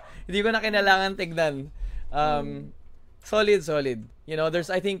recall, Hindi ko na kinailangan tignan. Solid. You know, there's,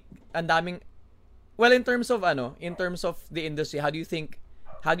 I think, ang daming, well, in terms of the industry, how do you think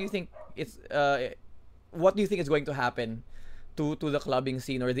it's, what do you think is going to happen to the clubbing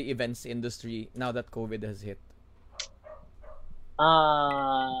scene or the events industry now that COVID has hit?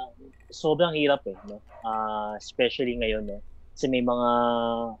 Sobrang hirap no? Especially ngayon, no? Kasi may mga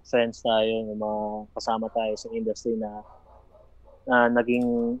friends tayo, may mga kasama tayo sa industry na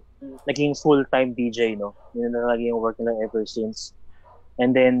naging full-time DJ, no? Yun na naging work nila ever since.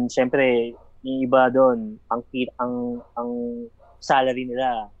 And then, syempre, yung iba doon, ang salary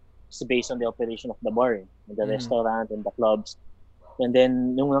nila is based on the operation of the bar, the restaurant and the clubs. And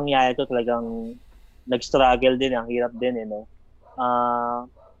then, nung nangyari to, talagang nag-struggle din, ang hirap din, no?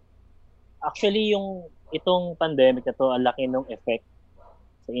 Actually, itong pandemic na to, ang laki ng effect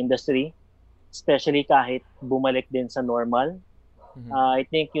sa industry, especially kahit bumalik din sa normal. I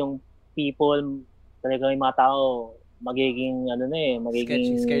think yung people, talagang yung mga tao, magiging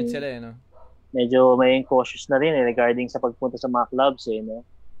scared sila, no? Medyo may cautious na rin regarding sa pagpunta sa mga clubs, no?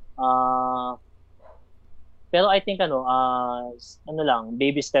 Pero I think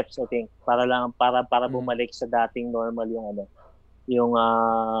baby steps, I think, para bumalik sa dating normal yung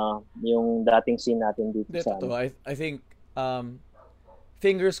dating scene natin dito sa I think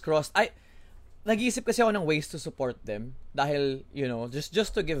fingers crossed. Nag-iisip kasi ako ng ways to support them dahil, you know,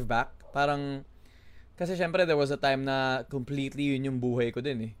 just to give back. Parang kasi syempre there was a time na completely yun yung buhay ko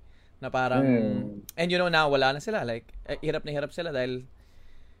din na parang and you know now wala na sila, like hirap na hirap sila dahil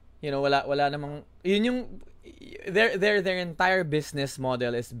you know wala namang yun yung their entire business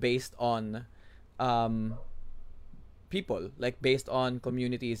model is based on people, like based on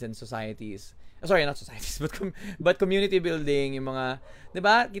communities and societies. Sorry, not societies, but community building, yung mga, 'di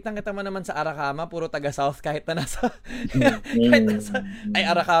ba? Kitang-kita mo naman sa Arakama, puro taga South kahit na nasa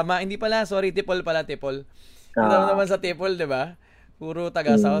Arakama, hindi pala, sorry, Tipol. Kita mo naman sa Tipol, 'di ba? Puro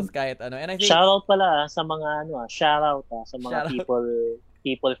taga South kahit ano. And I think shoutout pala sa mga sa mga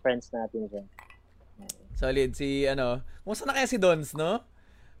people friends natin diyan. Solid kumusta na kaya si Dons, no?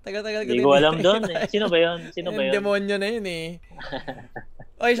 Tagal-tagal ko din. Hindi ko alam doon. Sino ba yun? Demonyo na yun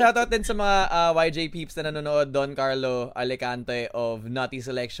Oy, shoutout din sa mga YJ peeps na nanonood. Don Carlo Alicante of Nutty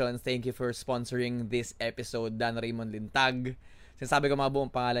Selections. Thank you for sponsoring this episode. Dan Raymond Lintag. Sinasabi ko mga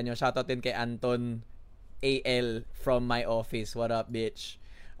buong pangalan nyo. Shoutout din kay Anton AL from my office. What up, bitch?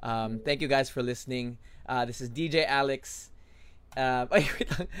 Thank you guys for listening. This is DJ Alex. Wait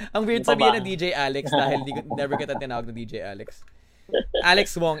lang. Ang weird sabihin na DJ Alex dahil never kita tinawag na DJ Alex.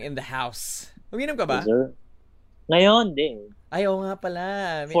 Alex Wong in the house. Uminom ka ba? Yes, ngayon, din. Ay, oo nga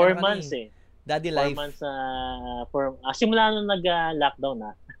pala. 4 months Daddy life. 4 months simula nung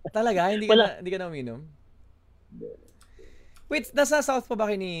nag-lockdown Talaga? Hindi ka na uminom? Wait, nasa South pa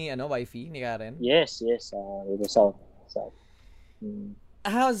ba kayo ni wifey, ni Karen? Yes. Dito South.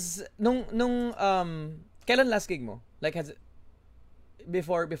 How's, kailan last gig mo? Like,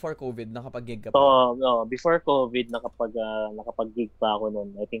 before COVID, nakapag-gig ka pa? No, before COVID, nakapag-gig pa ako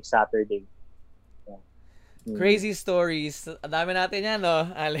noon. I think Saturday. Yeah. Crazy stories. Ang dami natin yan, no?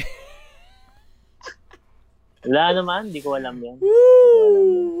 Ale. Wala naman, hindi ko alam yan.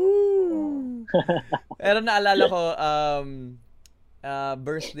 Pero naalala ko,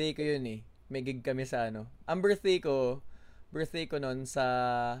 birthday ko yun May gig kami sa Ang birthday ko noon sa...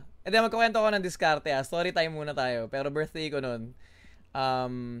 magkukwento ko ng diskarte Story time muna tayo. Pero birthday ko noon,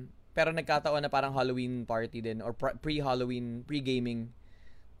 pero nagkataon na parang Halloween party din or pre-Halloween, pre-gaming.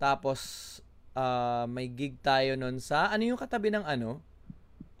 Tapos may gig tayo nun sa yung katabi ng ano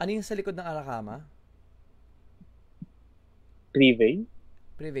yung sa likod ng Arakama? Privé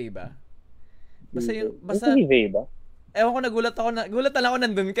ba? Basta Privé ba? Ewan ko, nagulat na lang ako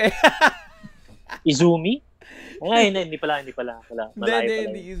nandun kaya. Izumi? Ay, hindi pala. Hindi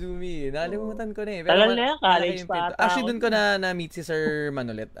Izumi. Nakalimutan ko na Tagal na yan, college pa ata. Actually, dun ko na-meet si Sir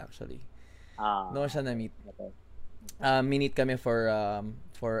Manolet, actually. Doon siya na-meet. Minute kami for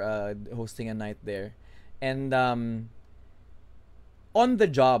hosting a night there. And, on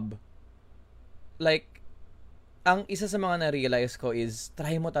the job, like, ang isa sa mga na-realize ko is,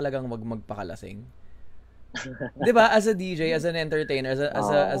 try mo talagang magpakalasing. 'Di ba? As a DJ, as an entertainer,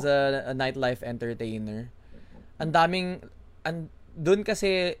 as a nightlife entertainer, ang daming doon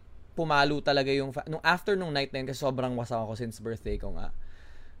kasi pumalo talaga yung nung after nung night na yun, kasi sobrang wasak ako since birthday ko nga.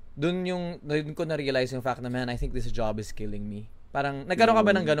 Doon ko na realize yung fact na, man, I think this job is killing me. Parang, nagkaroon ka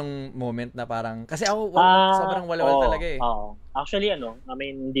ba ng ganong moment na parang, kasi ako, sobrang walawal talaga eh. Actually, I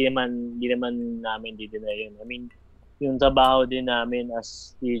mean, hindi naman namin didinay yun. I mean, yung trabaho din namin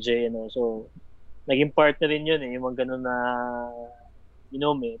as DJ, so, naging part na rin yun eh, yung mga ganun na,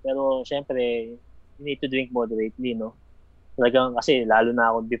 pero, syempre, you need to drink moderately, no? Talagang, kasi, lalo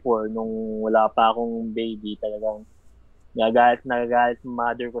na ako before, nung wala pa akong baby, talagang, nagagalit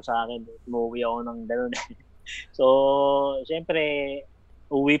mother ko sa akin. Umuwi ako ng ganun. So, syempre,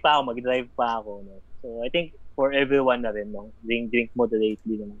 uwi pa ako, mag-drive pa ako. No? So, I think for everyone na rin, no? Drink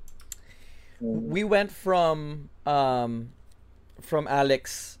moderately. No? We went from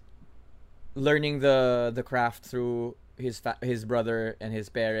Alex learning the craft through his brother and his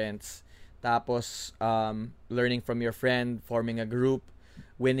parents. Tapos, learning from your friend, forming a group,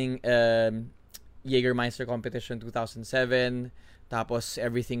 winning Jägermeister competition 2007. Tapos,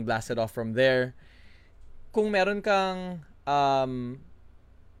 everything blasted off from there. Kung meron kang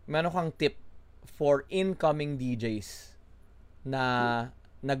tip for incoming DJs na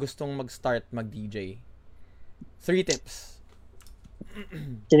gustong mag-start mag-DJ. 3 tips.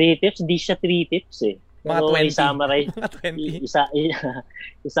 3 tips? Hindi siya 3 tips eh. Mga 20. I-summarize, mga 20.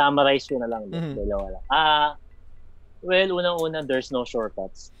 I-summarize ko na lang. Dalawa lang. Well, unang-una, there's no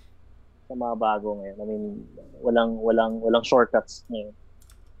shortcuts sa mga bago ngayon. I mean, walang shortcuts ngayon.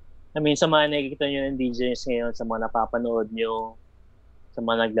 I mean, sa mga nakikita nyo ng DJs ngayon, sa mga napapanood nyo, sa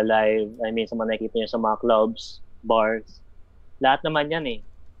mga nagla-live, I mean, sa mga nakikita nyo sa mga clubs, bars, lahat naman yan eh.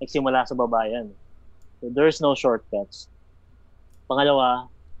 Nagsimula sa baba yan. So, there's no shortcuts.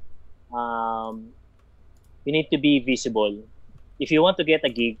 Pangalawa, you need to be visible. If you want to get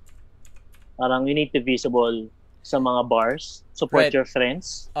a gig, parang you need to be visible sa mga bars, support your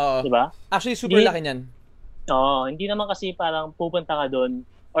friends, diba? Actually, super laki niyan. Hindi naman kasi parang pupunta ka doon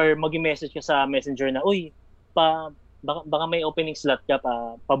or mag-message ka sa messenger na, uy, baka may opening slot ka,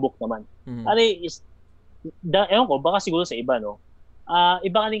 pa-book naman. Ewan ko, baka siguro sa iba, no?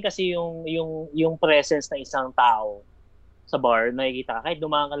 Iba ka rin kasi yung presence ng isang tao sa bar, nakikita ka, kahit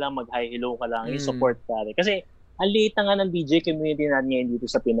dumaan ka lang, mag-hi, hello ka lang, yung support ka rin. Kasi, ang liit na nga ng DJ community natin ngayon dito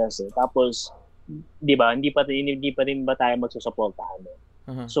sa Pinas eh. Tapos, di ba, hindi pa rin ba tayo magsusuportahan eh.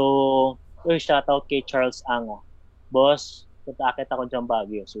 So, shoutout kay Charles Anga. Boss, punta-akit ako dyan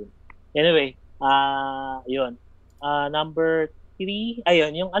Baguio soon. Anyway, yun. Number 3,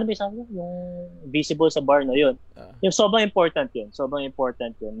 ayun, yung ano ba sabi yung visible sa bar na yun. Yung sobrang important yun.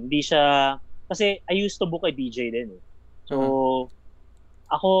 Hindi siya, kasi I used to book a DJ din eh. So,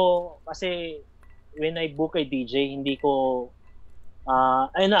 ako, kasi when I book a DJ, hindi ko,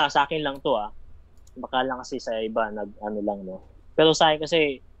 ayun na, sa akin lang to baka lang kasi sa iba, ano lang, no. Pero sa akin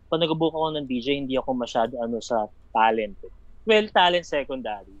kasi, pag nag-book ako ng DJ, hindi ako masyado sa talent. Well, talent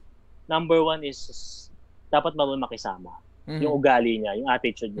secondary. Number 1 is dapat marunong makisama. Yung ugali niya, yung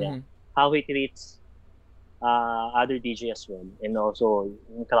attitude niya. How he treats other DJ as well. And also,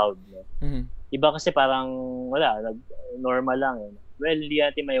 yung crowd niya. Iba kasi parang, wala, normal lang. Well, hindi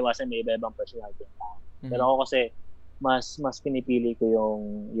natin maiwasan, may iba-ibang personality. Pero ako kasi, mas pinipili ko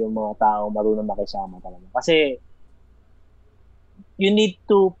yung mga tao marunong makisama talaga. Kasi, you need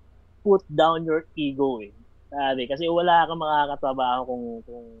to put down your ego eh. Kasi wala kang makakatrabaho kung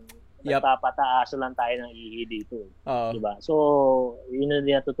nagpapataas lang tayo ng ihi dito. Diba? So, yun na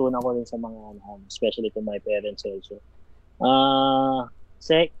din natutunan ko rin sa mga, especially to my parents also.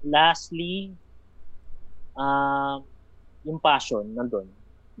 Lastly, yung passion nandun.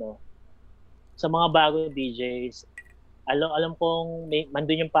 No? Sa mga bagong DJs, alam kong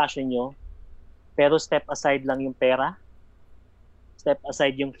nandun yung passion nyo, pero step aside lang yung pera, step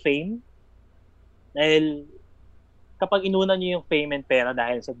aside yung fame, dahil kapag inunan nyo yung fame and pera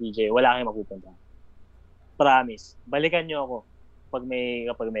dahil sa DJ, wala kayong mapupunta. Promise. Balikan nyo ako kapag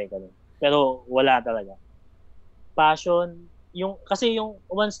may ganun. Pero wala talaga. Passion, kasi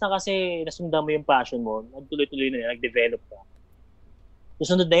once na kasi nasundan mo yung passion mo, nagtuloy-tuloy na yan, nag-develop ka.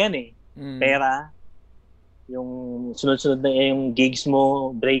 Susunod na yan eh. Pera, yung sunod-sunod na yung gigs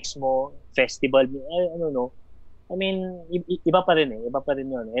mo, breaks mo, festival, no. I mean, iba pa rin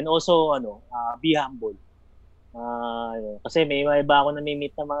yun. And also, be humble. Kasi may iba ako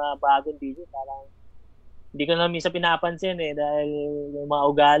namimit na mga bagong DJ, parang hindi ko na minsan pinapansin eh, dahil yung mga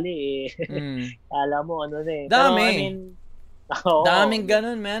ugali alam mo, Dami. Pero, I mean, daming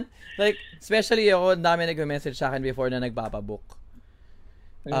ganun, man. Like, especially ako, dami nag-message sa akin before na nagpapabook.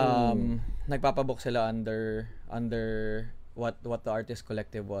 Nagpapabook sila under what the Artist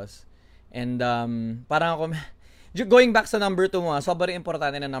Collective was. And parang ako, going back sa number 2 mo, sobrang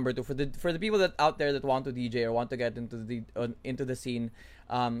importante na number 2 for the people that out there that want to DJ or want to get into the scene.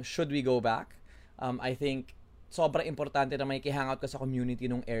 Should we go back? I think sobrang importante na may hangout ka sa community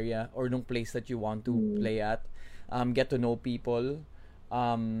nung area or nung place that you want to play at. Get to know people.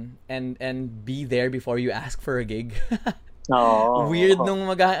 And be there before you ask for a gig. Weird nung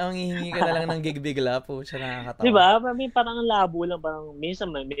ang hihingi ka na lang ng gig bigla po. Siya nakakatawa. Diba? May parang ang labo lang. Parang minsan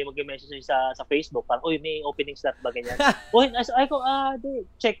may mag-message sa Facebook. Parang, uy, may opening slot ba ganyan? Uy, ay ko,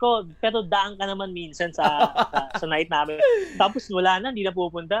 check ko. Pero daan ka naman minsan sa night namin. Tapos wala na, hindi na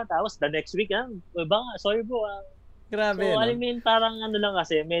pupunta. Tapos the next week, sorry bro. Grabe, so, no? I mean, parang ano lang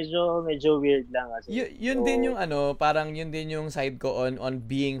kasi, medyo weird lang kasi. Yun din yung parang yun din yung side ko on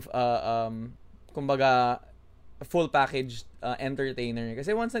being, kumbaga, full package entertainer. Kasi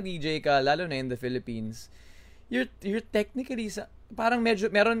once na DJ ka, lalo na in the Philippines, you're technically parang medyo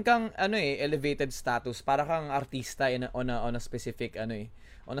meron kang elevated status, para kang artista on a specific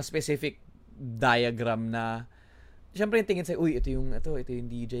on a specific diagram na syempre yung tingin sa ito yung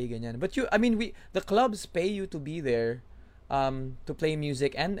DJ ganyan. But the clubs pay you to be there to play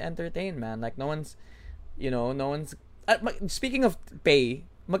music and entertain, man. Like no one's speaking of pay,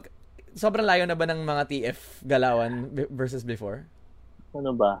 sobrang layo na ba ng mga TF galawan versus before?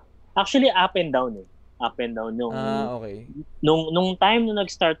 Ano ba? Actually, up and down eh. Up and down. Okay. Nung time na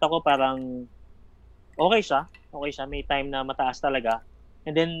nag-start ako, parang okay siya. May time na mataas talaga.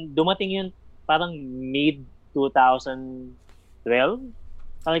 And then, dumating yun parang mid-2012.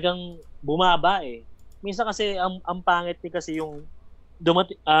 Talagang bumaba eh. Minsan kasi, ang pangit din kasi yung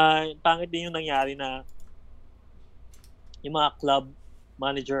pangit din yung nangyari na yung mga club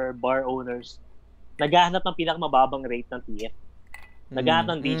manager, bar owners, naghahanap ng pinakamababang rate ng TF.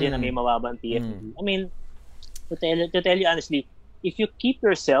 Naghahanap ng DJ na may mababang TF. I mean, to tell you honestly, if you keep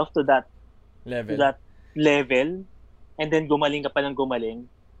yourself to that level, and then gumaling ka pa ng gumaling,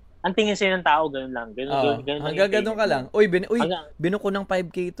 ang tingin sa'yo ng tao, ganun lang. Hanggang ganun ka lang. Binuko ng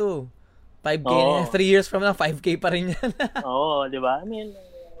 5K to. 5K na 3 years from now, 5K pa rin yan. Oo, di ba? I mean,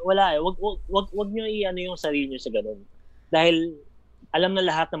 wala eh. Wag nyo yung sarili nyo sa ganun. Dahil, alam na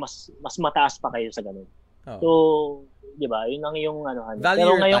lahat na mas mataas pa kayo sa ganun. So, di ba? Yun ang yung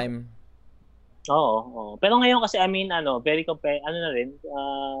value your time. Oo. Pero ngayon kasi, very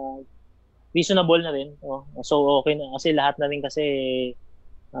reasonable na rin. So, okay na. Kasi lahat na rin kasi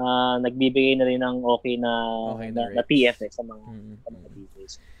nagbibigay na rin ng okay na TF sa mga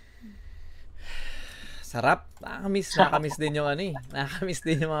DJs. Sarap. Nakakamiss din yung Nakakamiss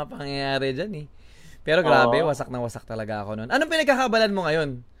din yung mga pangyayari dyan eh. Pero grabe, wasak na wasak talaga ako noon. Anong pinagkakabalan mo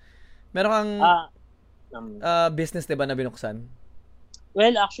ngayon? Meron kang business, diba, na binuksan?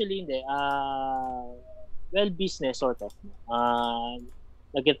 Well, actually, hindi. Business, sort of.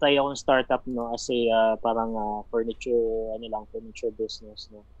 Nag-try ako ng startup, as a parang furniture business.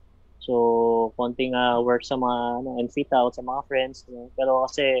 No? So, konting work sa mga, and fit out sa mga friends. No? Pero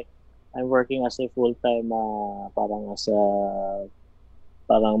kasi, I'm working as a full-time, parang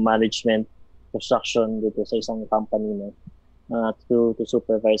management construction dito sa isang company to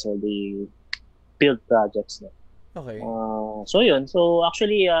supervise all the field projects. Okay. So yun. So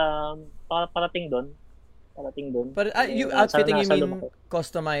actually parating doon. But you outfitting, you mean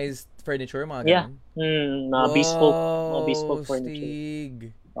customized furniture, mga ganun? Yeah. Bespoke furniture.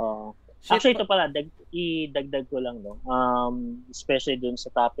 Actually ito pala, idagdag ko lang, especially dun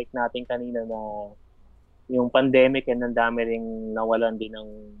sa topic natin kanina na yung pandemic, and ang dami ring nawalan din ng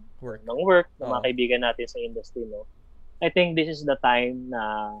work ng mga kaibigan natin sa industry, no? I think this is the time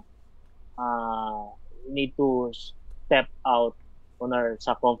na we need to step out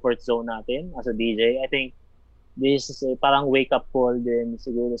sa comfort zone natin as a DJ. I think this is parang wake up call din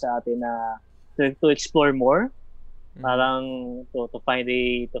siguro sa atin na to explore more. Parang to find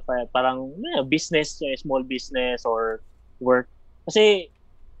parang business, small business or work. Kasi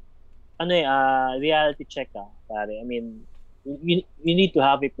reality check pare. I mean, you need to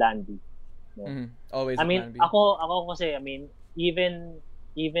have a plan B. No? Always I mean, a plan B. ako kasi,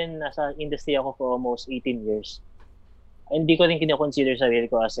 even nasa industry ako for almost 18 years, hindi ko rin kino-consider sarili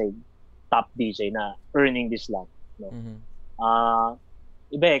ko as a top DJ na earning this lang. No?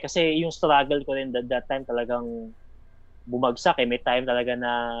 Iba kasi yung struggle ko rin that time talagang bumagsak eh. May time talaga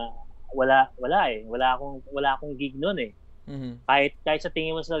na wala akong gig noon eh. Kahit sa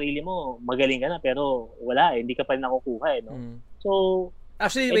tingin mo sa sarili mo, magaling ka na, pero wala eh, hindi ka pa rin nakukuha eh, no? So,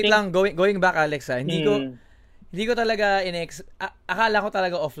 actually, wait lang, going back, Alex, hindi ko talaga akala ko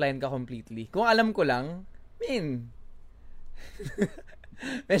talaga offline ka completely. Kung alam ko lang,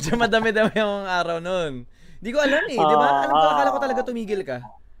 medyo madami-dami yung araw noon. Hindi ko alam eh, di ba? Akala ko talaga tumigil ka.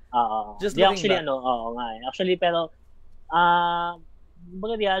 Just looking back. Actually, pero,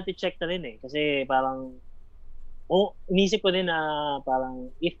 baga reality check na rin eh. Kasi parang, inisip ko din na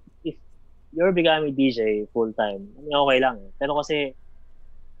parang if you're becoming DJ full-time, I mean, okay lang. Pero kasi,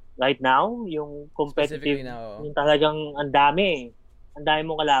 right now, yung Specifically competitive, now. yung talagang ang dami. Ang dami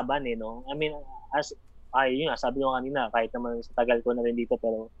mong kalaban eh, no? I mean, yun nga, sabi ko kanina, kahit naman sa tagal ko na rin dito,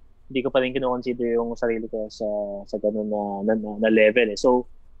 pero hindi ko pa rin kino-consider yung sarili ko sa ganun na level eh. So,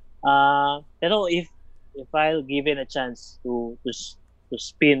 pero if I'll given a chance to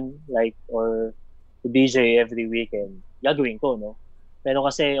spin like or to DJ every weekend, gagawin ko, no? Pero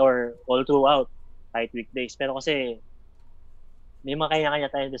kasi, or all throughout, kahit weekdays. Pero kasi, may mga kanya-kanya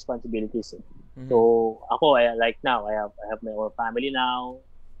tayong responsibilities. Eh. Mhm. So, ako, like now, I have my own family now.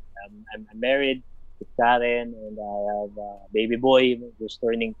 I'm married with Karen, and I have a baby boy who's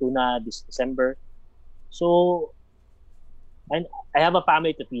turning 2 na this December. So, and I have a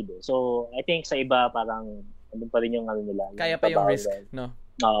family to feed. Eh. So, I think sa iba, parang, andun pa rin yung ano nila. Kaya pa yung trabaho risk, nila. no?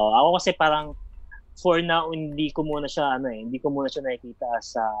 Oo, ako kasi parang, for now, hindi ko muna siya nakikita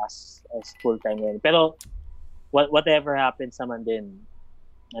as full-time ngayon. Pero, whatever happens naman din,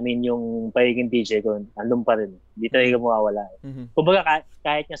 I mean, yung pagiging DJ ko, andun pa rin. Hindi talaga mawawala. Mhm. Kumbaga,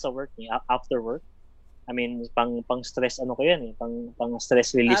 kahit nga sa work, after work, I mean, pang stress ano ko yan eh, pang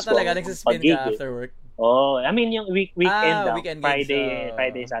stress release ko. Talaga, nagsispin ka after work? Oh, I mean, yung weekend lang, weekend Friday, gigs,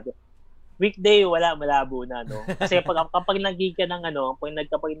 Friday, Saturday. Weekday, malabo na, no? Kasi kapag nag-gig ka ng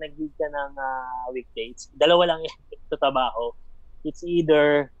kapag nag-gig ka ng weekdays, dalawa lang yung trabaho. It's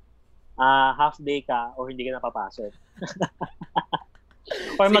either half day ka or hindi ka napapasok.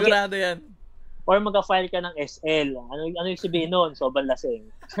 or Sigurado yan. Or mag-file ka ng SL. Ano yung sabihin nun? Sobrang lasing.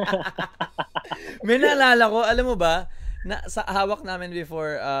 May naalala ko, alam mo ba, na sa hawak namin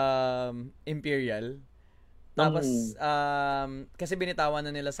before Imperial. Tapos kasi binitawan na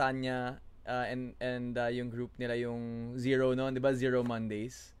nila Sanya and yung group nila yung Zero noon, 'di ba? Zero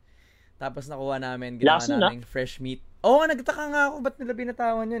Mondays. Tapos nakuha namin, ginawa namin fresh meat. Oh, nagtaka nga ako ba't nila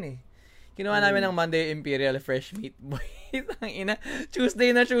binatawan yun eh. Kinuha namin ng Monday Imperial fresh meat. Boy, ina.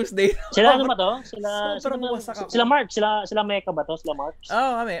 Tuesday. Sila ano ba to? Sila Mark, sila Mecca ba to? Sila Mark?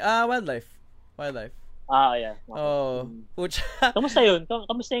 Oh, kami. Wildlife. Yeah. Oh, pucha. Kamusta yun?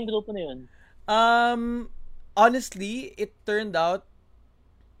 Kamusta yung grupo na yun? Honestly, it turned out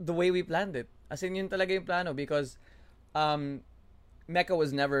the way we planned it. As in, yun talaga yung plano because Mecca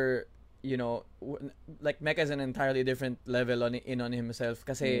was never, like Mecca is an entirely different level on himself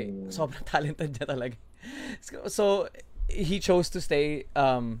kasi sobrang talented niya talaga. So, he chose to stay.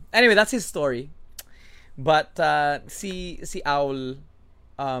 Anyway, that's his story. But si Owl,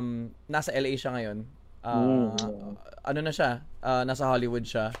 nasa LA siya ngayon. Ano na siya? Nasa Hollywood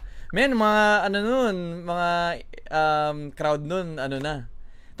siya. Men, mga crowd nun,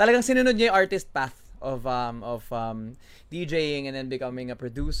 talagang sinunod niya yung artist path of DJing and then becoming a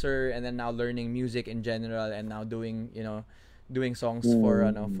producer and then now learning music in general and now doing songs for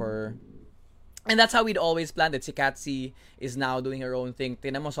and that's how we'd always planned it. Si Katsi is now doing her own thing.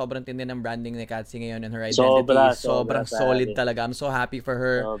 Tingnan mo, sobrang tindi ng branding ni Katsi ngayon and her identity sobrang solid talaga. I'm so happy for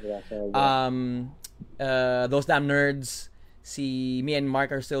her. Those Damn Nerds, me and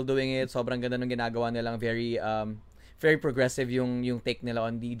Mark are still doing it. Sobrang ganda ng ginagawa nilang, very progressive yung take nila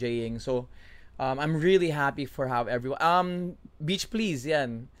on DJing. So I'm really happy for how everyone Beach Please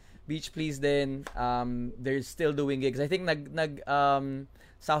din, they're still doing gigs. I think nag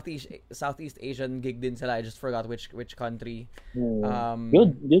Southeast Asian gig din sila. I just forgot which country.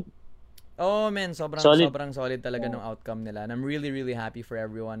 Good. Oh man, sobrang solid talaga ng outcome nila. And I'm really really happy for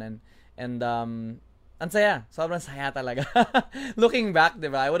everyone and ang saya. Sobrang saya talaga. Looking back,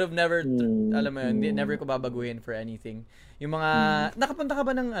 diba? I would have never, alam mo yun, never ko babaguhin for anything. Yung mga, nakapunta ka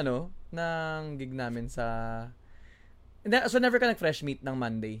ba ng gig namin sa, so never ka nag-fresh meet ng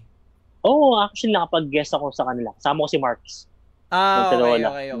Monday? Oh, actually, nakapag-guest ako sa kanila. Kasama ko si Marks. Okay.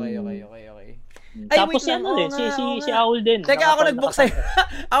 Ay, tapos si Owl din. Teka, ako nag-book sa'yo.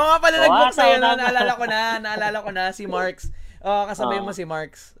 Ako nga pala nag-book sa'yo. Naalala ko na, si Marks. Oh, kasabay mo si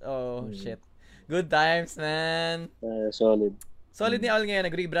Marks. Oh, shit. Good times, man. Solid ni Owl ngayon.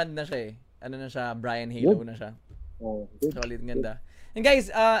 Nag-rebrand na siya eh. Ano na siya? Brian Halo na siya. Solid, ganda. And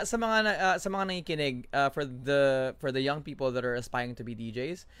guys, sa mga nakikinig, for the young people that are aspiring to be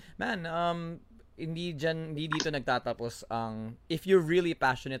DJs, man, hindi dito nagtatapos ang if you're really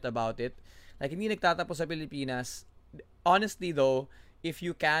passionate about it. Like hindi nagtatapos sa Pilipinas. Honestly though, if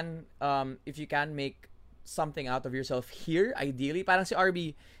you can make something out of yourself here, ideally, parang si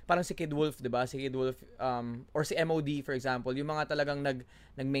RB, parang si Kid Wolf, 'di ba? Si Kid Wolf or si MOD for example, yung mga talagang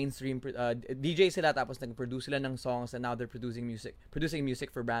nag-mainstream DJ sila tapos nag-produce sila ng songs and now they're producing music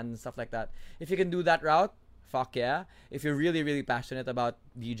for brands and stuff like that. If you can do that route, fuck yeah. If you're really really passionate about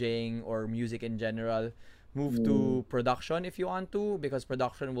DJing or music in general, Move to production if you want to, because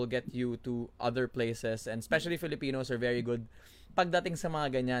production will get you to other places, and especially Filipinos are very good pagdating sa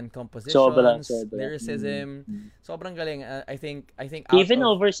mga ganyan, compositions, lyricism. Sobrang galing. I think even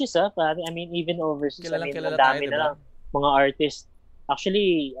overseas, pare. I mean, even overseas. Kilala madami tayo, na lang mga artists.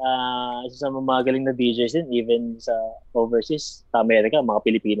 Actually, isa sa mga galing na DJs din, even sa overseas, sa Amerika, mga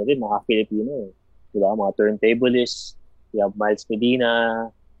Pilipino din, mga Filipino. Diba? Mga turntablists, you have Miles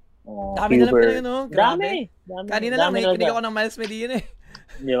Medina, dami na lang Cuber. Pinoy, no? Grabe. Dami. Kanina lang, nakikinig ako ng Miles Medina eh.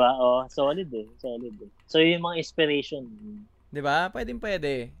 Di ba? Solid eh. So, yung mga inspiration. Di ba? Pwede.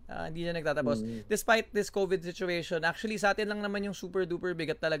 Hindi na nagtatapos. Despite this COVID situation, actually sa atin lang naman yung super duper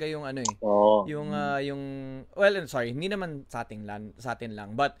bigat talaga yung ano eh. Yung well, sorry, hindi naman sa atin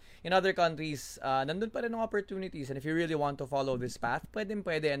lang. But in other countries, nandun pa rin ng opportunities, and if you really want to follow this path, pwede.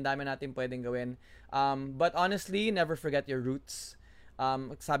 Ang dami natin pwedeng gawin. But honestly, never forget your roots.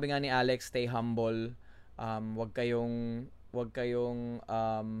 Sabi nga ni Alex, stay humble. Wag kayong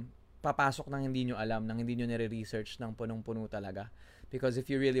papasok nang hindi nyo alam, nang hindi nyo nire-research ng punong-puno talaga. Because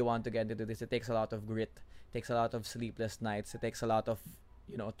if you really want to get into this, it takes a lot of grit. It takes a lot of sleepless nights. It takes a lot of,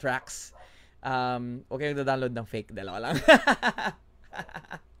 tracks. Okay, download ng fake. Dalawa lang.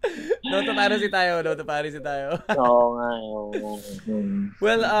 No to piracy tayo. Oo nga.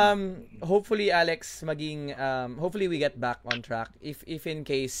 Well, hopefully, Alex, hopefully we get back on track. If in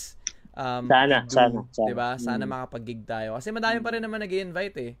case, sana. Diba? Sana makapag-gig tayo. Kasi madami pa rin naman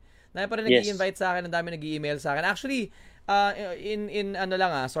nag-i-invite eh. Dami pa rin nag-i-invite sa akin, ang dami nag-i-email sa akin. Actually, in a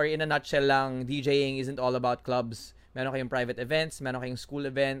nutshell lang, DJing isn't all about clubs. Meron kayong private events, meron kayong school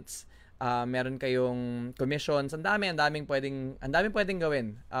events, meron kayong commissions. Ang daming pwedeng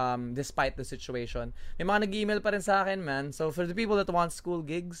gawin despite the situation. May mga nag-i-email pa rin sa akin, man. So for the people that want school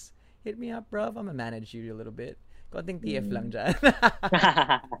gigs, hit me up, bro. I'm gonna manage you a little bit. Konting TF lang dyan.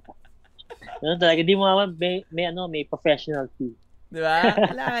 Talaga, di mo may professional fee. Diba?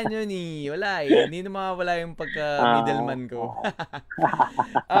 Kailangan yun eh. Wala eh. Hindi na mawawala yung pagka-middleman ko.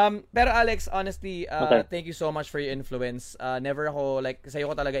 Pero Alex, honestly, thank you so much for your influence. Never ako, sa'yo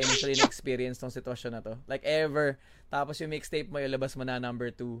ko talaga initially na-experience tong sitwasyon na to. Ever. Tapos yung mixtape mo, ilabas mo na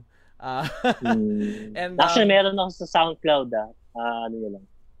number 2. And, actually, meron ako sa SoundCloud, ano yun lang.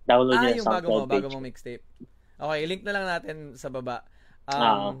 Download nyo yung sa SoundCloud bago mong mixtape. Okay, link na lang natin sa baba.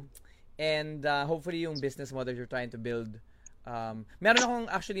 And hopefully yung business model you're trying to build,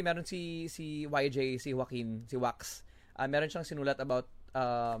 meron si YJ, si Joaquin, si Wax. Meron siyang sinulat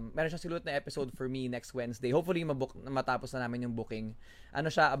na episode for me next Wednesday. Hopefully matapos na namin yung booking. Ano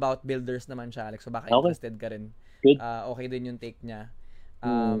siya, about builders naman siya, Alex. So baka interested ka rin. Good. Okay din yung take niya.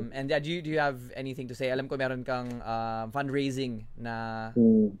 And yeah, do you have anything to say? Alam ko meron kang fundraising na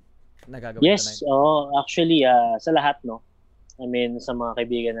nagagawin yes, tonight. Actually, sa lahat, no? I mean, sa mga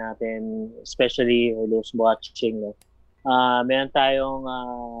kaibigan natin, especially those watching, no? Meron tayong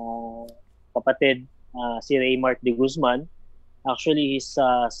kapatid, si Raymart de Guzman. Actually, his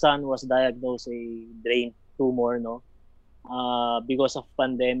son was diagnosed a brain tumor, no? Because of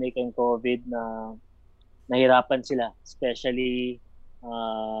pandemic and COVID, na nahirapan sila. Especially,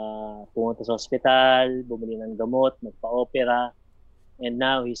 pumunta sa hospital, bumili ng gamot, magpa-opera. And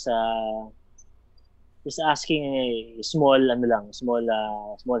now, he's asking a small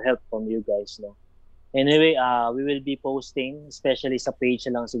help from you guys, no? Anyway, we will be posting, especially sa page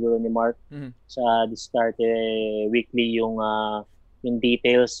lang siguro ni Mark, sa Diskarte weekly yung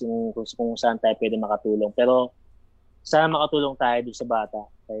details, kung saan tayo pwede makatulong. Pero sana makatulong tayo dun sa bata,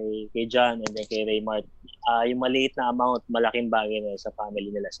 kay John and then kay Raymart. Yung maliit na amount, malaking bagay na sa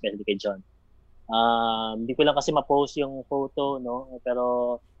family nila, especially kay John. Hindi ko lang kasi ma-post yung photo, no?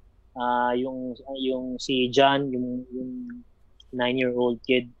 Pero yung si John, yung 9-year-old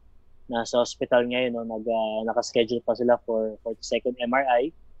kid, nasa hospital ngayon, no? Naka-schedule pa sila for the second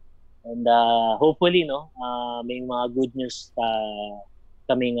MRI. And hopefully, no, may mga good news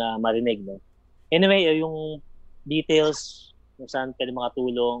kaming marinig, no. Anyway, yung details kung saan pwede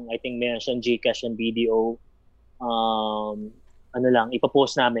makatulong, I think meron siyang GCash and BDO.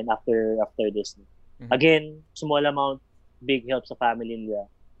 Ipopost namin after this. No? Again, small amount, big help sa family nila.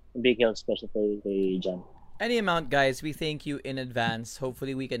 Big help especially kay John. Any amount, guys, we thank you in advance.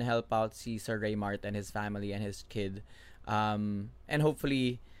 Hopefully, we can help out Sir Raymart and his family and his kid. And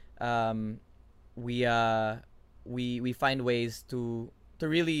hopefully, we find ways to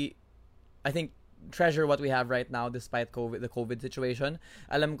really, I think, treasure what we have right now despite the COVID situation.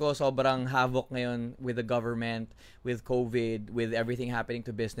 Alam ko sobrang havoc ngayon with the government, with COVID, with everything happening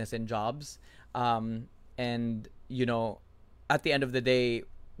to business and jobs. And, at the end of the day,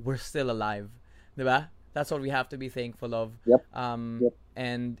 we're still alive. Diba? That's what we have to be thankful of. Yep.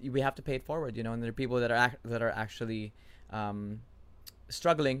 and we have to pay it forward, and there are people that are actually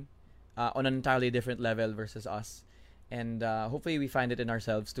struggling on an entirely different level versus us, and hopefully we find it in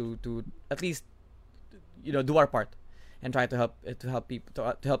ourselves to at least do our part and try to help people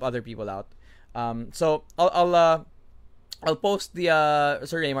to help other people out. So I'll post the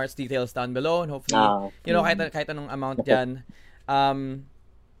Sir Raymart's details down below, and hopefully kahit anong amount dyan.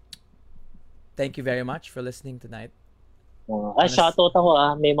 Thank you very much for listening tonight. Shoutout ako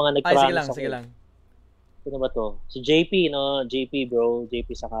may mga nag-promise ako. Sige lang. Sino ba to? Si JP, no? JP bro,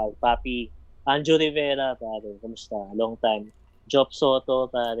 JP Sakal, Papi, Anjo Rivera, pare, kamusta? Long time. Job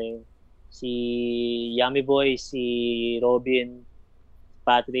Soto, pare. Si Yummy Boy, si Robin,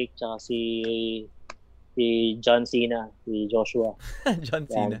 Patrick, tsaka si John Cena, si Joshua. John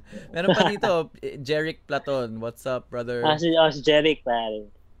Cena. Meron pa dito, Jeric Platon. What's up, brother? Si Jeric, pare.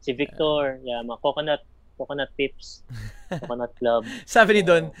 Si Victor, mga Coconut Tips. Coconut Club. Sabi ni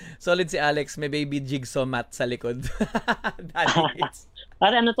Don, solid si Alex, may baby jigsaw mat sa likod.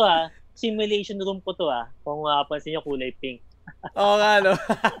 Pare ano to simulation room po to kung mapapansin nyo kulay pink. Oo nga no.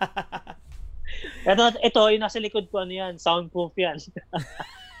 ito yung nasa likod ko yan, soundproof yan.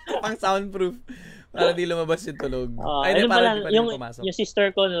 Pang soundproof para di lumabas yung tulog. Yung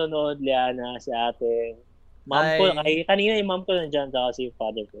sister ko nanonood, Liana, si ate. Mom ko, kanina yung mom ko nandiyan, saka si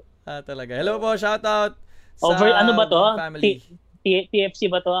father ko. Talaga. Hello po, shout out sa over ano ba to? Family. TFC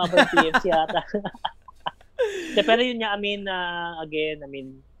ba to? Over TFC ata. Pero yun nga, again,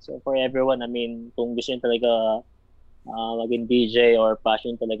 so for everyone, kung gusto nyo talaga maging DJ or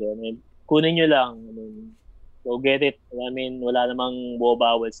passion talaga, kunin nyo lang. Go get it. Wala namang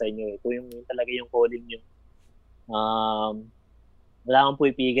bawal sa inyo. Kung yung talaga yung calling nyo, wala kang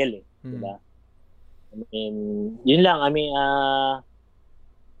pupigil diba? Yun lang.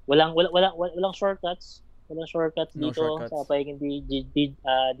 Walang shortcuts. Walang shortcuts dito sa pagiging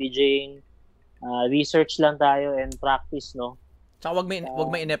DJing. Research lang tayo and practice, no? Tsaka wag may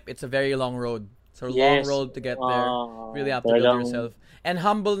inip. It's a very long road. It's a long road to get there. Really have to build yourself. And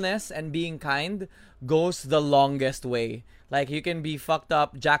humbleness and being kind goes the longest way. Like, you can be fucked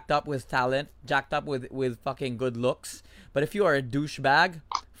up, jacked up with talent, jacked up with fucking good looks. But if you are a douchebag,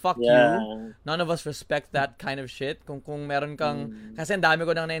 fuck you. None of us respect that kind of shit. Kung meron kang... Kasi ang dami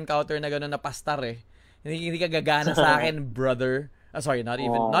ko nang na-encounter na gano'n na pastar Hindi ka gagana sa akin, brother. Sorry, not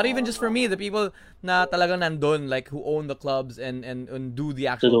even just for me. The people na talagang nandun, like, who own the clubs and do the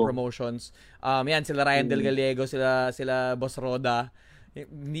actual promotions. Yan, sila Ryan Del Gallego, sila Boss Roda.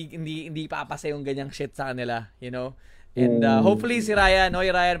 Hindi papasa yung ganyang shit sa kanila, And hopefully si Ryan,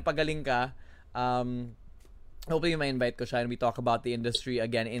 Ryan, pagaling ka. Hopefully may invite ko siya and we talk about the industry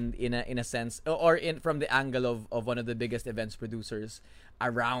again in a sense, or from the angle of one of the biggest events producers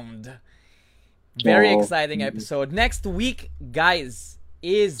around. Very exciting episode. Next week, guys,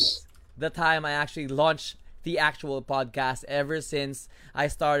 is the time I actually launch the actual podcast. Ever since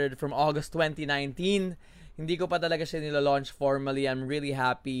I started from August 2019, hindi ko pa talaga siya nila-launch formally. I'm really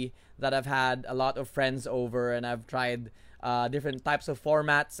happy that I've had a lot of friends over and I've tried different types of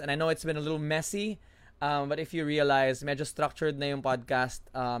formats. And I know it's been a little messy, but if you realize, medyo structured na yung podcast,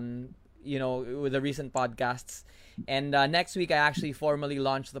 with the recent podcasts. And next week, I actually formally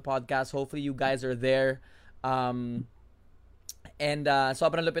launch the podcast. Hopefully, you guys are there. And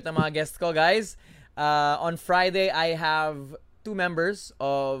sobrang lupit ng mga guests ko, guys. On Friday, I have 2 members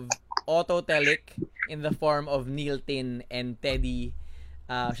of Autotelic in the form of Neil Tin and Teddy.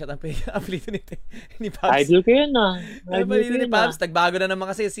 Shut up, apelido ni Pabs. Idol ko yun Apelido ni Pabs. Tagbago na naman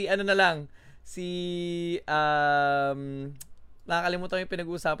kasi nakakalimutan yung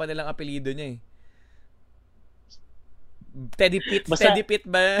pinag-uusapan nilang apelido niya Teddy Pitt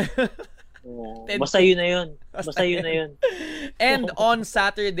ba? Basta yun na yun. And on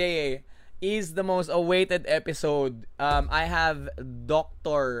Saturday is the most awaited episode. I have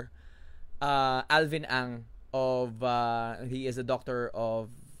Dr. Alvin Ang of he is a doctor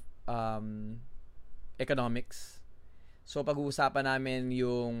of economics. So pag-uusapan namin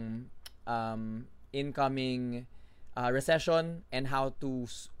yung incoming recession and how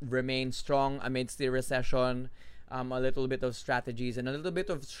to remain strong amidst the recession. A little bit of strategies and a little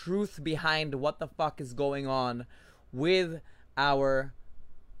bit of truth behind what the fuck is going on with our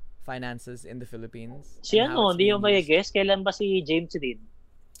finances in the Philippines. Hindi mo ba i-guess? Kailan ba si James Reid?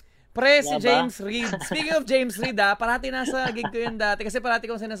 Si James Reid. Speaking of James Reid, parati nasa gig ko yun dati kasi parati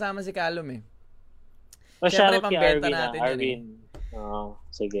kong sinasama si Callum Siyempre, pambenta natin Arvin.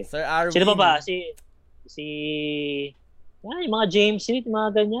 Sige. Sir Arvin. Sino pa ba? Si Yan, yung mga James Reid, mga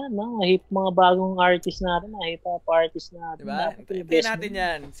ganyan, mga bagong artist natin, mga hip-hop artist natin. Diba? Dapat Hintayin i-best natin mo.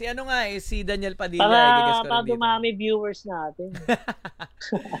 yan. Si ano nga si Daniel Padilla. I-guess ko Para rin dito. dumami viewers natin.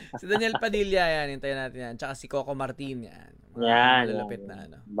 Si Daniel Padilla yan. Hintayin natin yan. Tsaka si Coco Martin yan. Mga Yan. malalapit na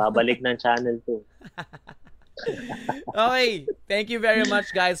ano. Babalik ng channel 2. Okay. Thank you very much,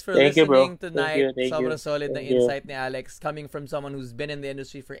 guys, for Thank you, bro. listening tonight. Thank you. Sobrang solid ng Thank you. insight ni Alex coming from someone who's been in the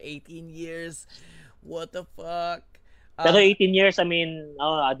industry for 18 years. What the fuck? Pero 18 years, I mean,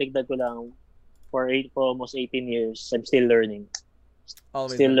 adagdag ko lang, for almost 18 years, I'm still learning.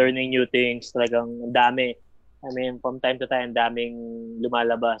 Always Still learning new things. Talagang ang dami. I mean, from time to time, daming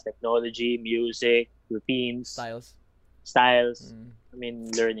lumalabas. Technology, music, routines, styles. I mean,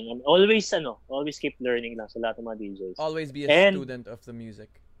 learning. I mean, always keep learning lang sa lahat ng mga DJs. Always be a And student of the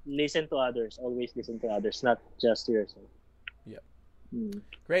music. Listen to others. Always listen to others, not just yourself. Yep.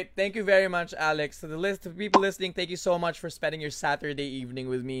 Great. Thank you very much, Alex. To the list of people listening, thank you so much for spending your Saturday evening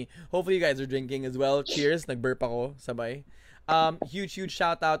with me. Hopefully you guys are drinking as well. Cheers. Nagburp ako. Sabay. Huge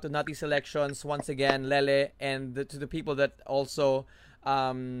shout out to Nutty Selections once again, Lele, and to the people that also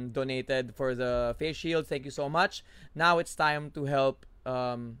donated for the face shields. Thank you so much. Now it's time to help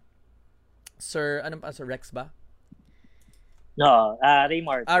Sir Rex ba? No,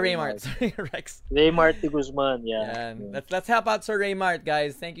 Raymart. Raymart. Sorry, Rex. Raymart de Guzman, yeah. Let's help out Sir Raymart,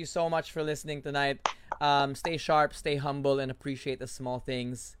 guys. Thank you so much for listening tonight. Stay sharp, stay humble, and appreciate the small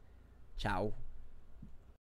things. Ciao.